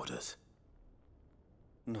your orders?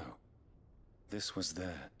 No. This was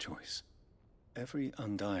their choice. Every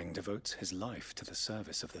Undying devotes his life to the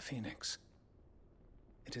service of the Phoenix.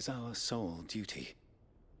 It is our sole duty,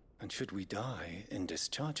 and should we die in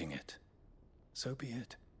discharging it, so be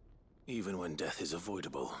it. Even when death is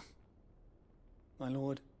avoidable. My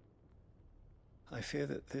lord, I fear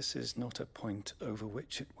that this is not a point over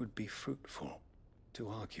which it would be fruitful to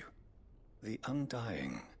argue. The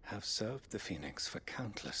Undying have served the Phoenix for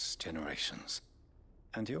countless generations,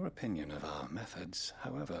 and your opinion of our methods,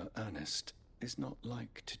 however earnest, is not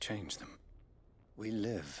like to change them. We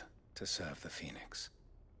live to serve the Phoenix.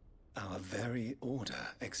 Our very order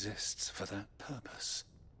exists for that purpose,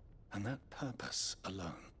 and that purpose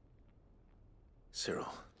alone.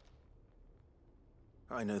 Cyril,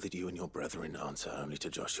 I know that you and your brethren answer only to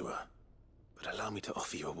Joshua, but allow me to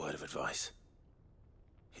offer you a word of advice.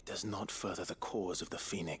 It does not further the cause of the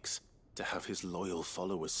Phoenix to have his loyal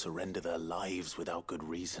followers surrender their lives without good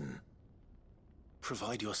reason.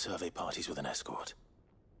 Provide your survey parties with an escort,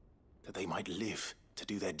 that they might live to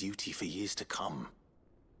do their duty for years to come.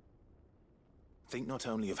 Think not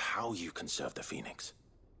only of how you can serve the Phoenix,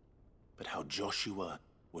 but how Joshua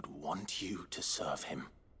would want you to serve him.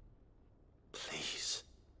 Please.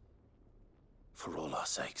 For all our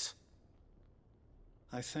sakes.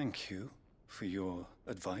 I thank you for your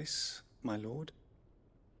advice, my lord.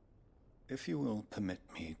 If you will permit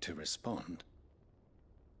me to respond,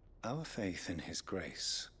 our faith in his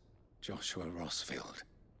grace, Joshua Rosfield,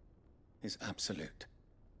 is absolute.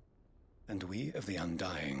 And we of the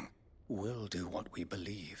Undying will do what we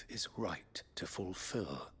believe is right to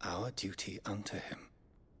fulfill our duty unto him.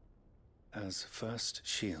 As first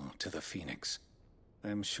shield to the Phoenix, I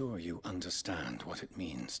am sure you understand what it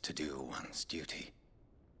means to do one's duty.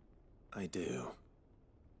 I do.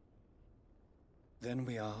 Then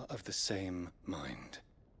we are of the same mind.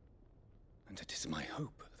 And it is my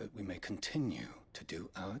hope that we may continue to do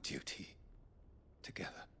our duty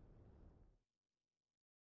together.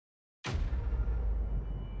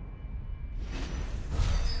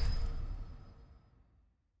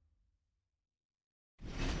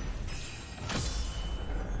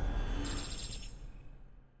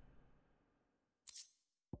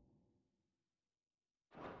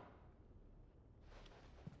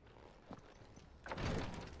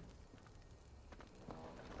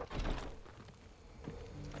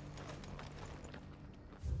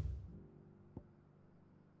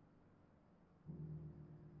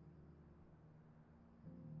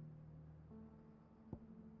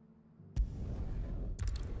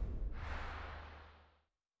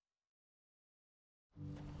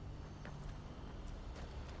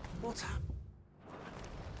 What's happened?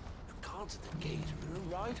 The guards at the gate are in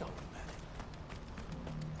a right on the man.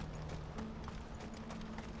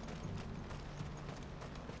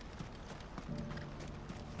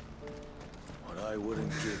 What I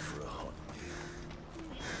wouldn't give for a hot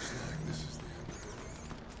meal. Looks like this is the end of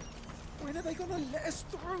it. When are they gonna let us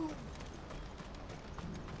through?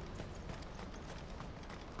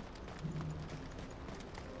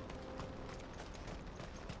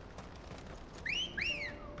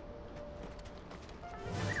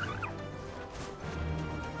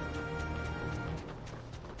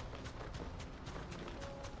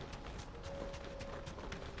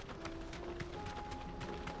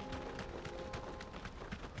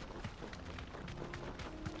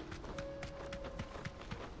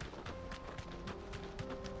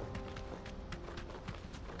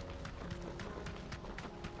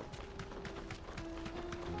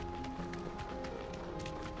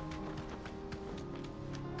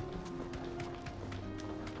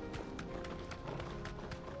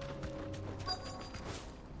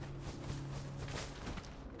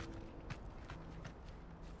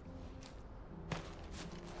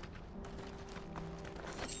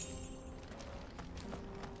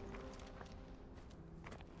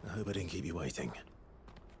 I hope I didn't keep you waiting.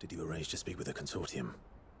 Did you arrange to speak with the consortium?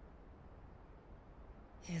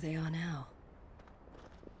 Here they are now.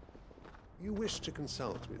 You wish to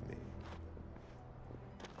consult with me?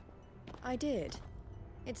 I did.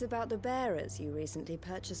 It's about the bearers you recently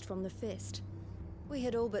purchased from the Fist. We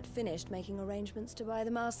had all but finished making arrangements to buy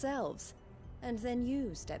them ourselves, and then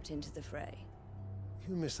you stepped into the fray.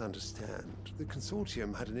 You misunderstand. The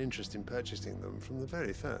consortium had an interest in purchasing them from the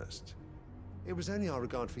very first. It was only our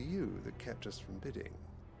regard for you that kept us from bidding.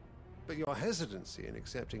 But your hesitancy in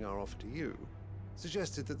accepting our offer to you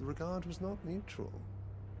suggested that the regard was not mutual.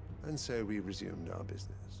 And so we resumed our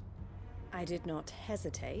business. I did not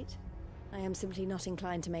hesitate. I am simply not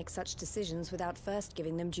inclined to make such decisions without first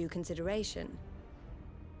giving them due consideration.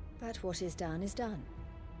 But what is done is done.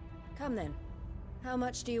 Come then. How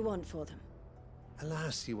much do you want for them?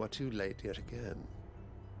 Alas, you are too late yet again.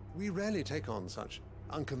 We rarely take on such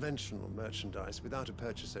unconventional merchandise without a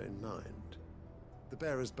purchaser in mind. The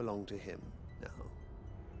bearers belong to him now.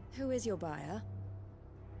 Who is your buyer?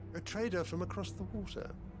 A trader from across the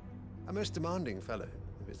water. A most demanding fellow,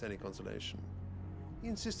 if it's any consolation. He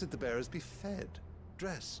insisted the bearers be fed,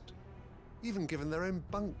 dressed, even given their own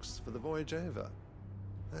bunks for the voyage over.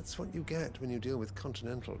 That's what you get when you deal with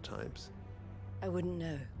continental types. I wouldn't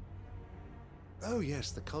know. Oh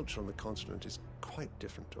yes, the culture on the continent is quite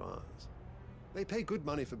different to ours. They pay good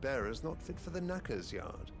money for bearers not fit for the knacker's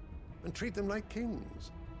yard, and treat them like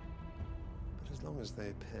kings. But as long as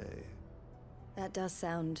they pay... That does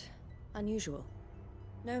sound unusual.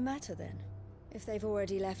 No matter then. If they've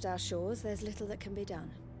already left our shores, there's little that can be done.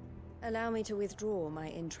 Allow me to withdraw my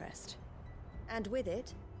interest. And with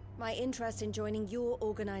it, my interest in joining your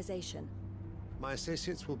organization. My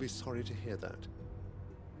associates will be sorry to hear that.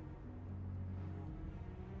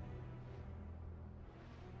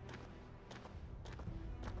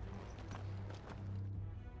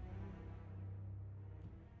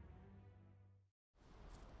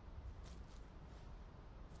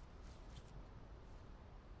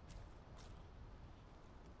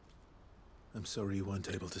 I'm sorry you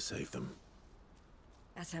weren't able to save them.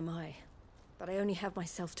 As am I. But I only have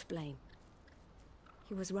myself to blame.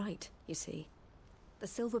 He was right, you see. The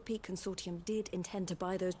Silver Peak Consortium did intend to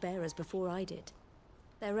buy those bearers before I did.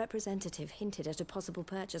 Their representative hinted at a possible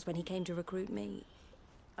purchase when he came to recruit me.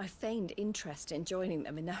 I feigned interest in joining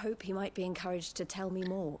them in the hope he might be encouraged to tell me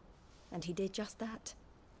more. And he did just that.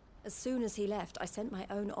 As soon as he left, I sent my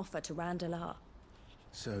own offer to Randalar.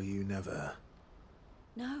 So you never...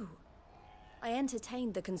 No. I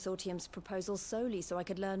entertained the Consortium's proposal solely so I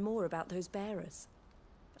could learn more about those bearers.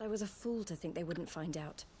 But I was a fool to think they wouldn't find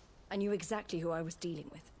out. I knew exactly who I was dealing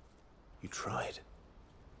with. You tried.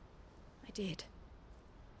 I did.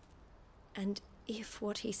 And if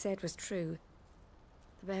what he said was true,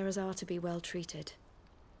 The bearers are to be well treated,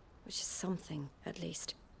 which is something, at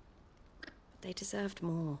least. But they deserved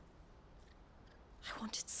more. I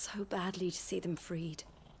wanted so badly to see them freed.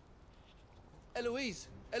 Eloise!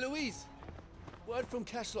 Eloise! Word from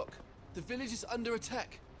Cashlock. The village is under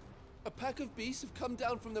attack. A pack of beasts have come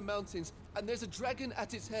down from the mountains, and there's a dragon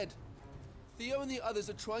at its head. Theo and the others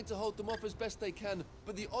are trying to hold them off as best they can,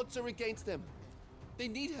 but the odds are against them. They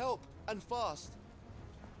need help, and fast.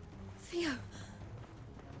 Theo!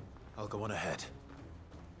 I'll go on ahead.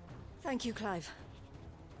 Thank you, Clive.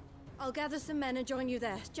 I'll gather some men and join you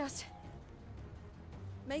there. Just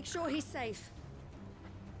make sure he's safe.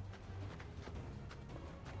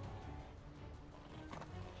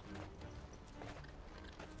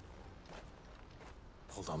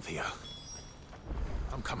 Hold on, Theo.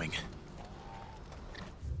 I'm coming.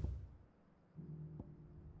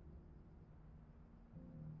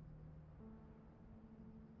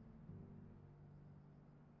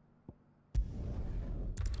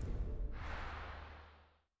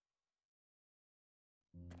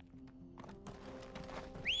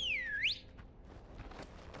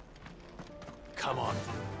 Come on.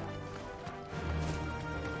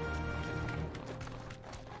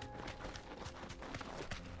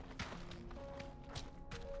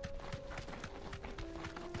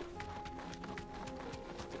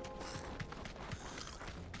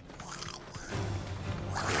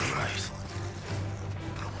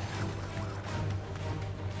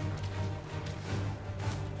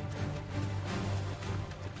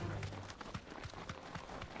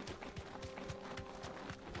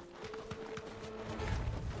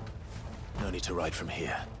 No need to ride from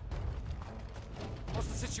here. What's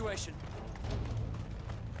the situation?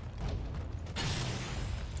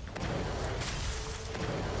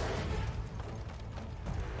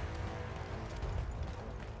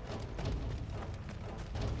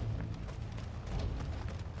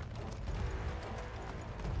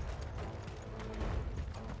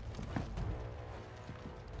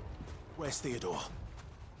 Where's Theodore?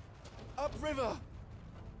 Upriver!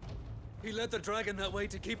 He led the dragon that way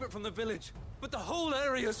to keep it from the village, but the whole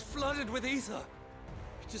area's flooded with ether.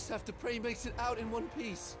 We just have to pray he makes it out in one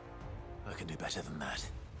piece. I can do better than that.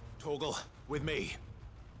 Torgal, with me.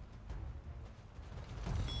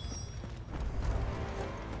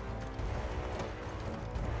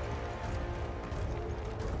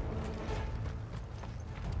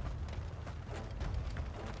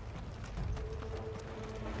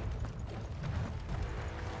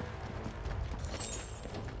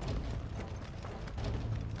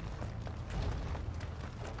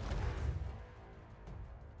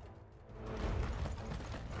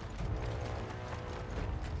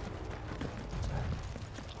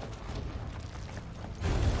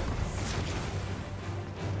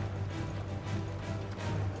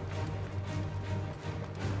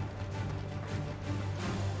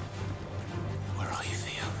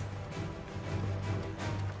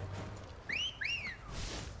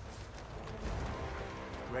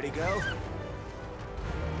 Ready, go?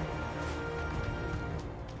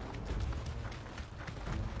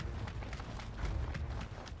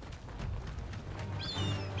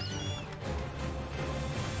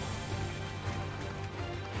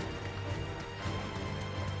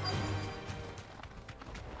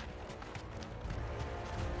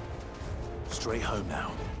 Straight home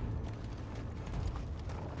now.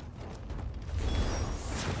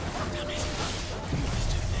 Damn it. It's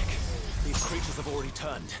too thick. These creatures have already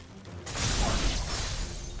turned.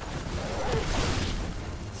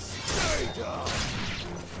 Stay down!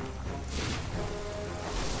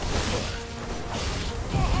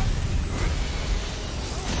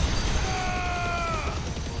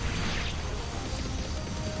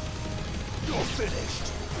 You're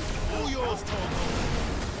finished. All yours, Torgal.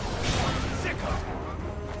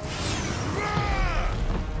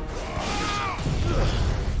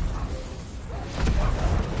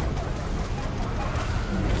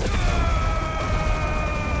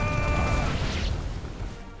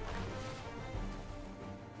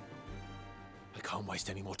 I can't waste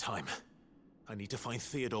any more time. I need to find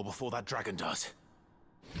Theodore before that dragon does.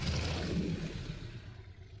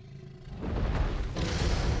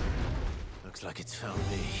 Looks like it's found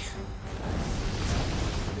me.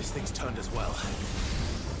 This thing's turned as well.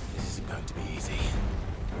 This isn't going to be easy.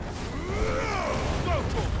 Go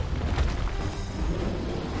for it!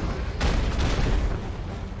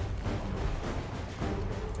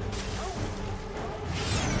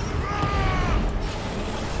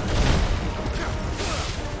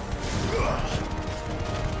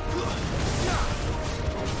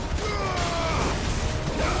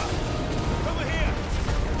 Over here!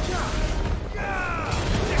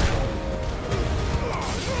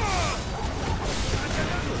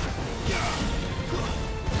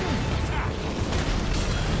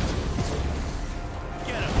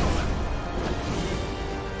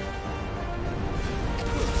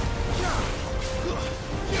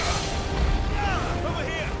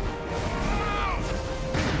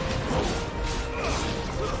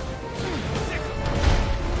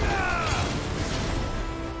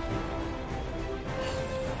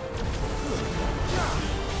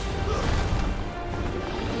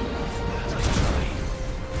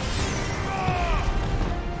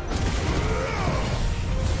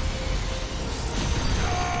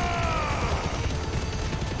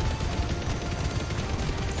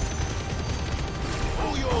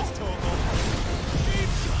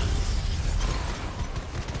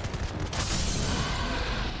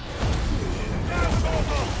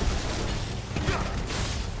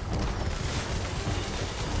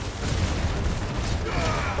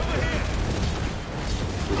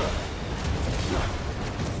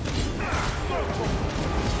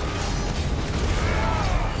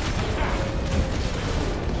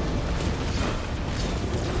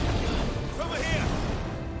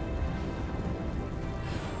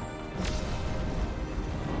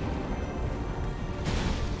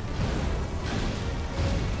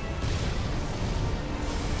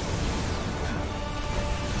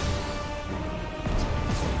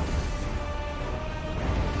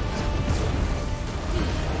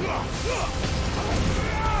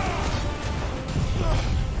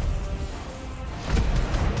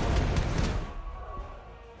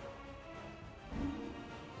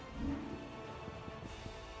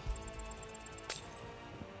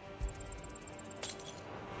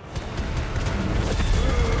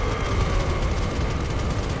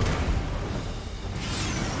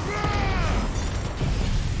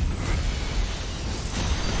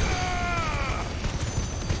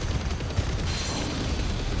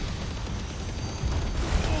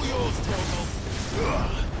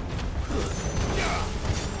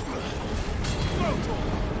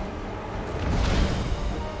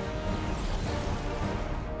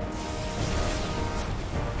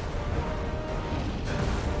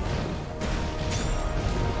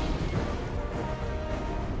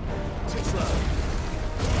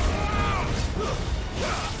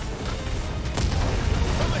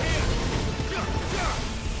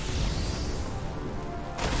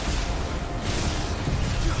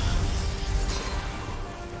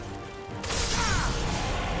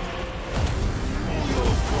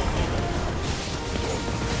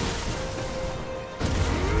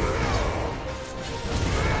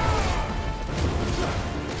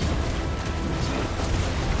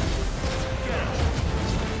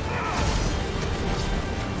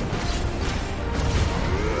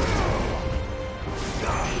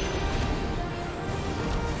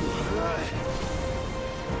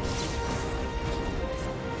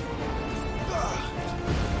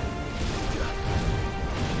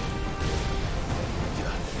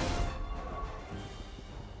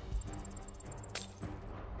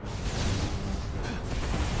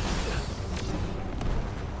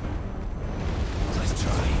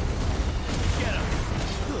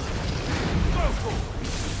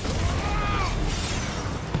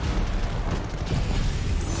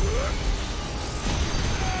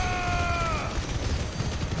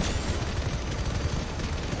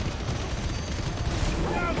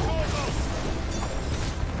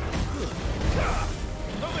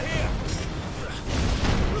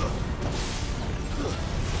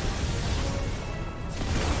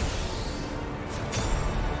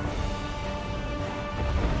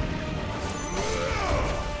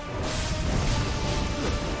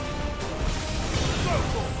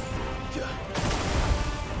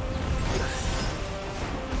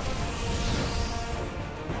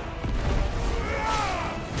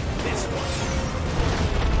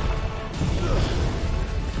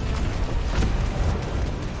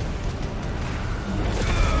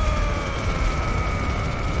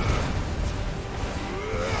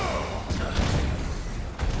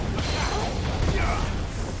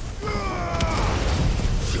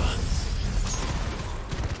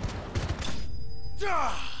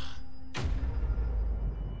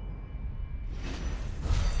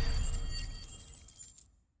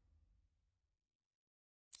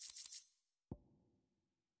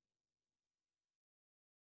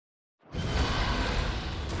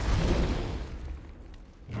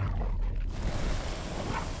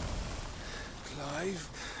 Clive?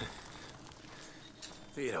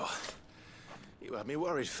 Theodore, you had me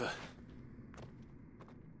worried for...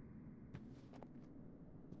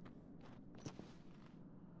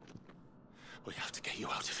 We have to get you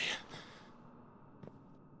out of here.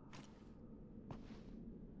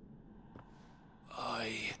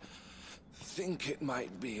 I think it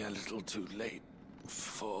might be a little too late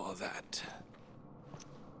for that.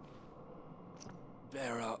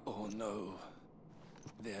 Bearer or no,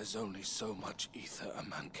 there's only so much ether a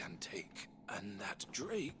man can take, and that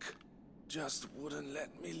Drake just wouldn't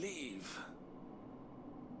let me leave.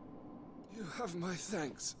 You have my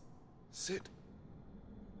thanks, Sid,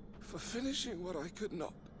 for finishing what I could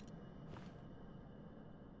not.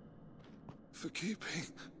 For keeping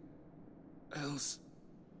Elle's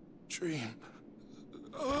dream.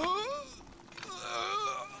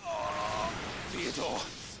 Theodore!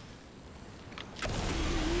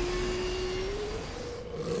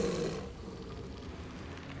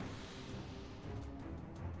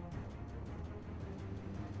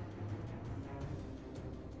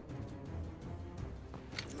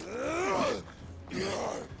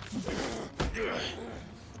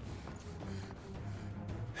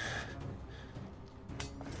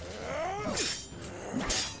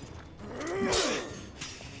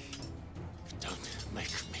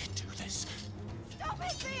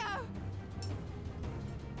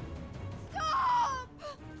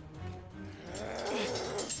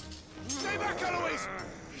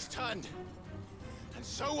 And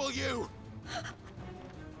so will you!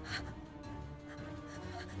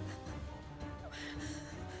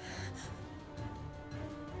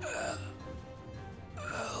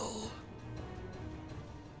 Elle.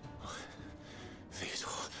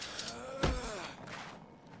 Theodore.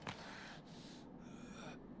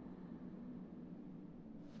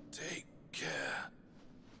 Take care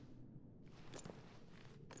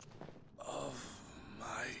of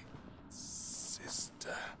my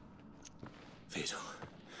sister. Theodore,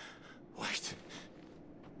 wait.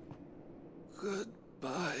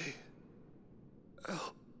 Goodbye,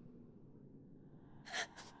 Elle.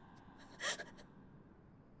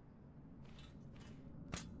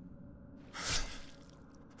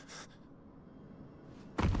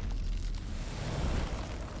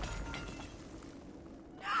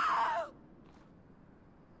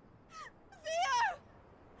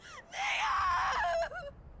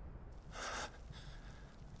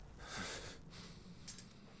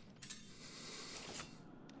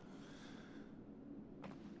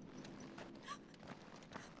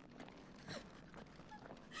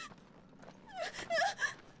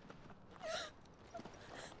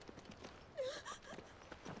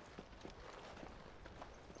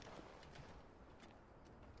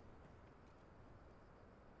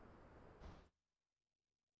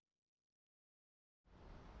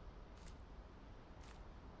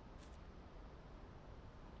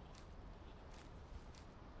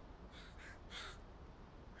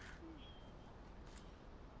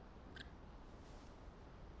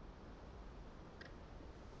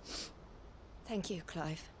 Thank you,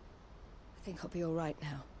 Clive. I think I'll be all right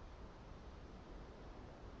now.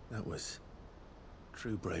 That was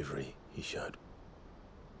true bravery he showed.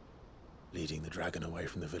 Leading the dragon away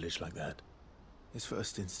from the village like that. His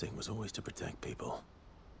first instinct was always to protect people.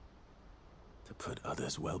 To put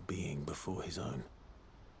others' well-being before his own.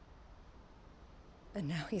 And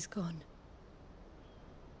now he's gone.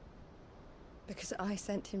 Because I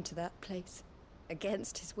sent him to that place,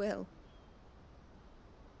 against his will.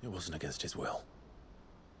 It wasn't against his will.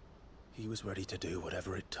 He was ready to do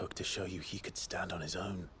whatever it took to show you he could stand on his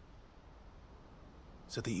own.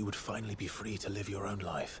 So that you would finally be free to live your own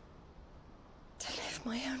life. To live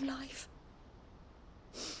my own life?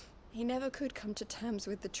 He never could come to terms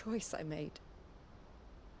with the choice I made.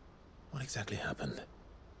 What exactly happened?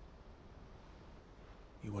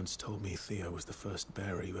 You once told me Theo was the first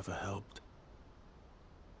bearer you ever helped.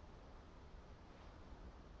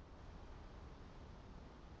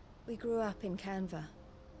 We grew up in Canva.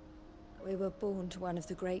 We were born to one of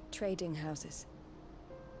the great trading houses.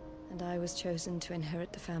 And I was chosen to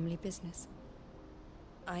inherit the family business.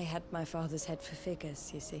 I had my father's head for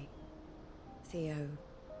figures, you see. Theo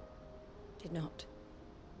did not.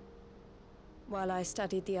 While I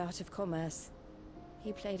studied the art of commerce,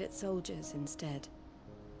 he played at soldiers instead.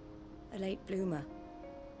 A late bloomer,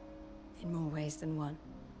 in more ways than one.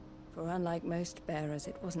 For unlike most bearers,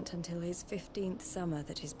 it wasn't until his 15th summer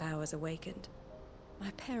that his powers awakened.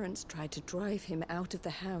 My parents tried to drive him out of the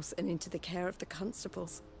house and into the care of the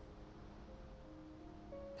constables.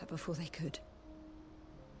 But before they could,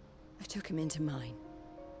 I took him into mine.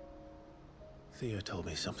 Theo told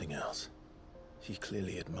me something else. He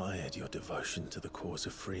clearly admired your devotion to the cause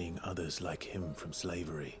of freeing others like him from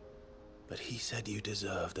slavery. But he said you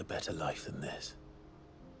deserved a better life than this.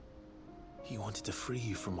 He wanted to free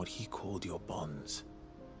you from what he called your bonds,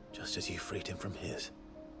 just as you freed him from his.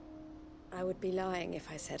 I would be lying if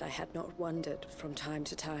I said I had not wondered from time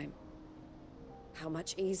to time how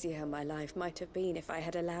much easier my life might have been if I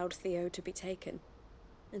had allowed Theo to be taken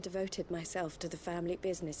and devoted myself to the family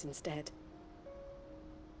business instead.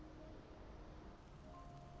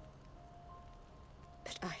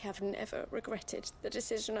 But I have never regretted the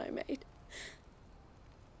decision I made.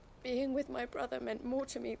 Being with my brother meant more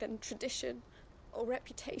to me than tradition or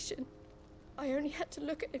reputation. I only had to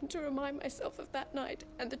look at him to remind myself of that night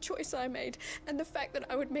and the choice I made, and the fact that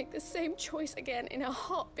I would make the same choice again in a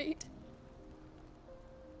heartbeat.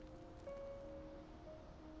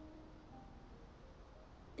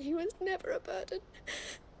 He was never a burden.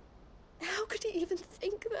 How could he even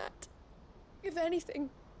think that? If anything,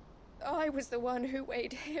 I was the one who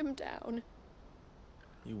weighed him down.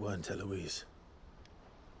 You weren't, Eloise.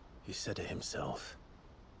 He said it himself,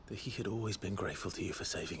 that he had always been grateful to you for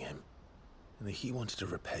saving him, and that he wanted to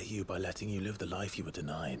repay you by letting you live the life you were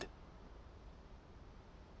denied.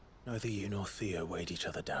 Neither you nor Theo weighed each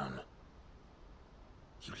other down.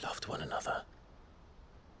 You loved one another.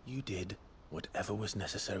 You did whatever was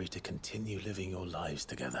necessary to continue living your lives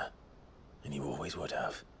together, and you always would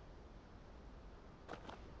have.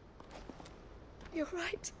 You're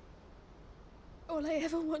right. All I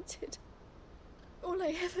ever wanted, all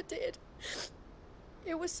I ever did,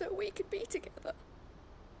 it was so we could be together.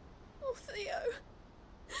 Oh, Theo,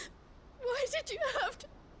 why did you have to...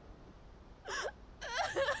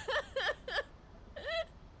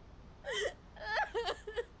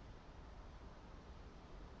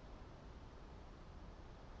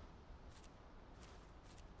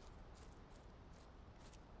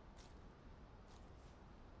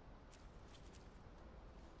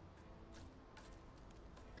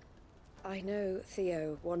 I know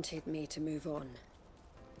Theo wanted me to move on,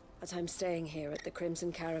 but I'm staying here at the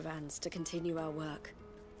Crimson Caravans to continue our work.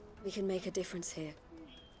 We can make a difference here.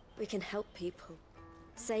 We can help people,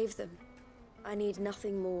 save them. I need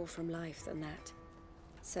nothing more from life than that.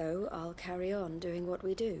 So I'll carry on doing what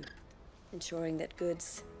we do, ensuring that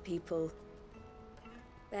goods, people,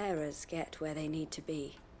 bearers get where they need to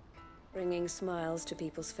be, bringing smiles to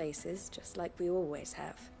people's faces just like we always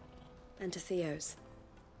have, and to Theo's,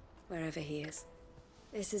 wherever he is.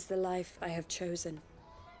 This is the life I have chosen.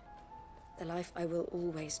 The life I will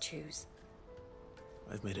always choose.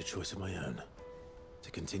 I've made a choice of my own,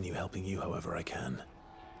 to continue helping you however I can,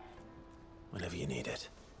 whenever you need it.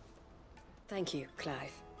 Thank you,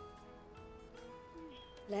 Clive.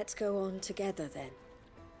 Let's go on together then,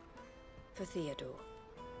 for Theodore.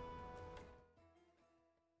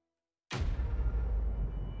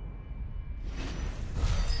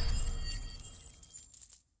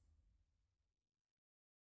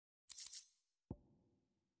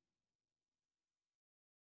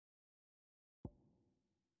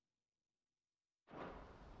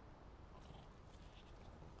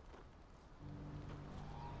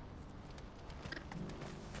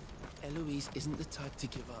 Eloise isn't the type to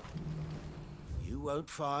give up. You won't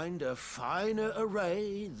find a finer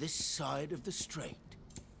array this side of the strait.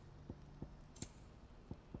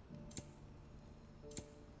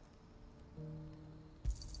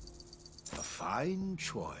 A fine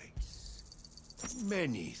choice.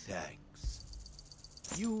 Many thanks.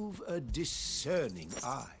 You've a discerning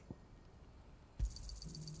eye.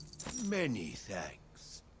 Many thanks.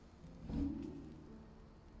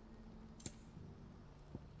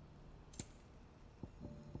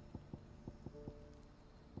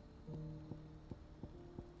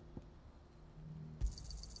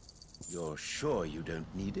 You're sure you don't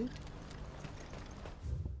need it?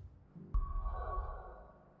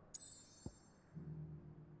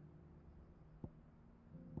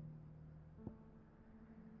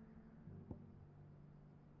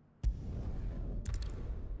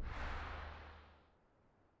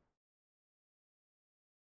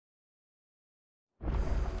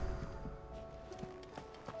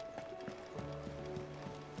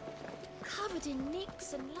 Covered in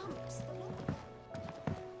nicks and lumps. The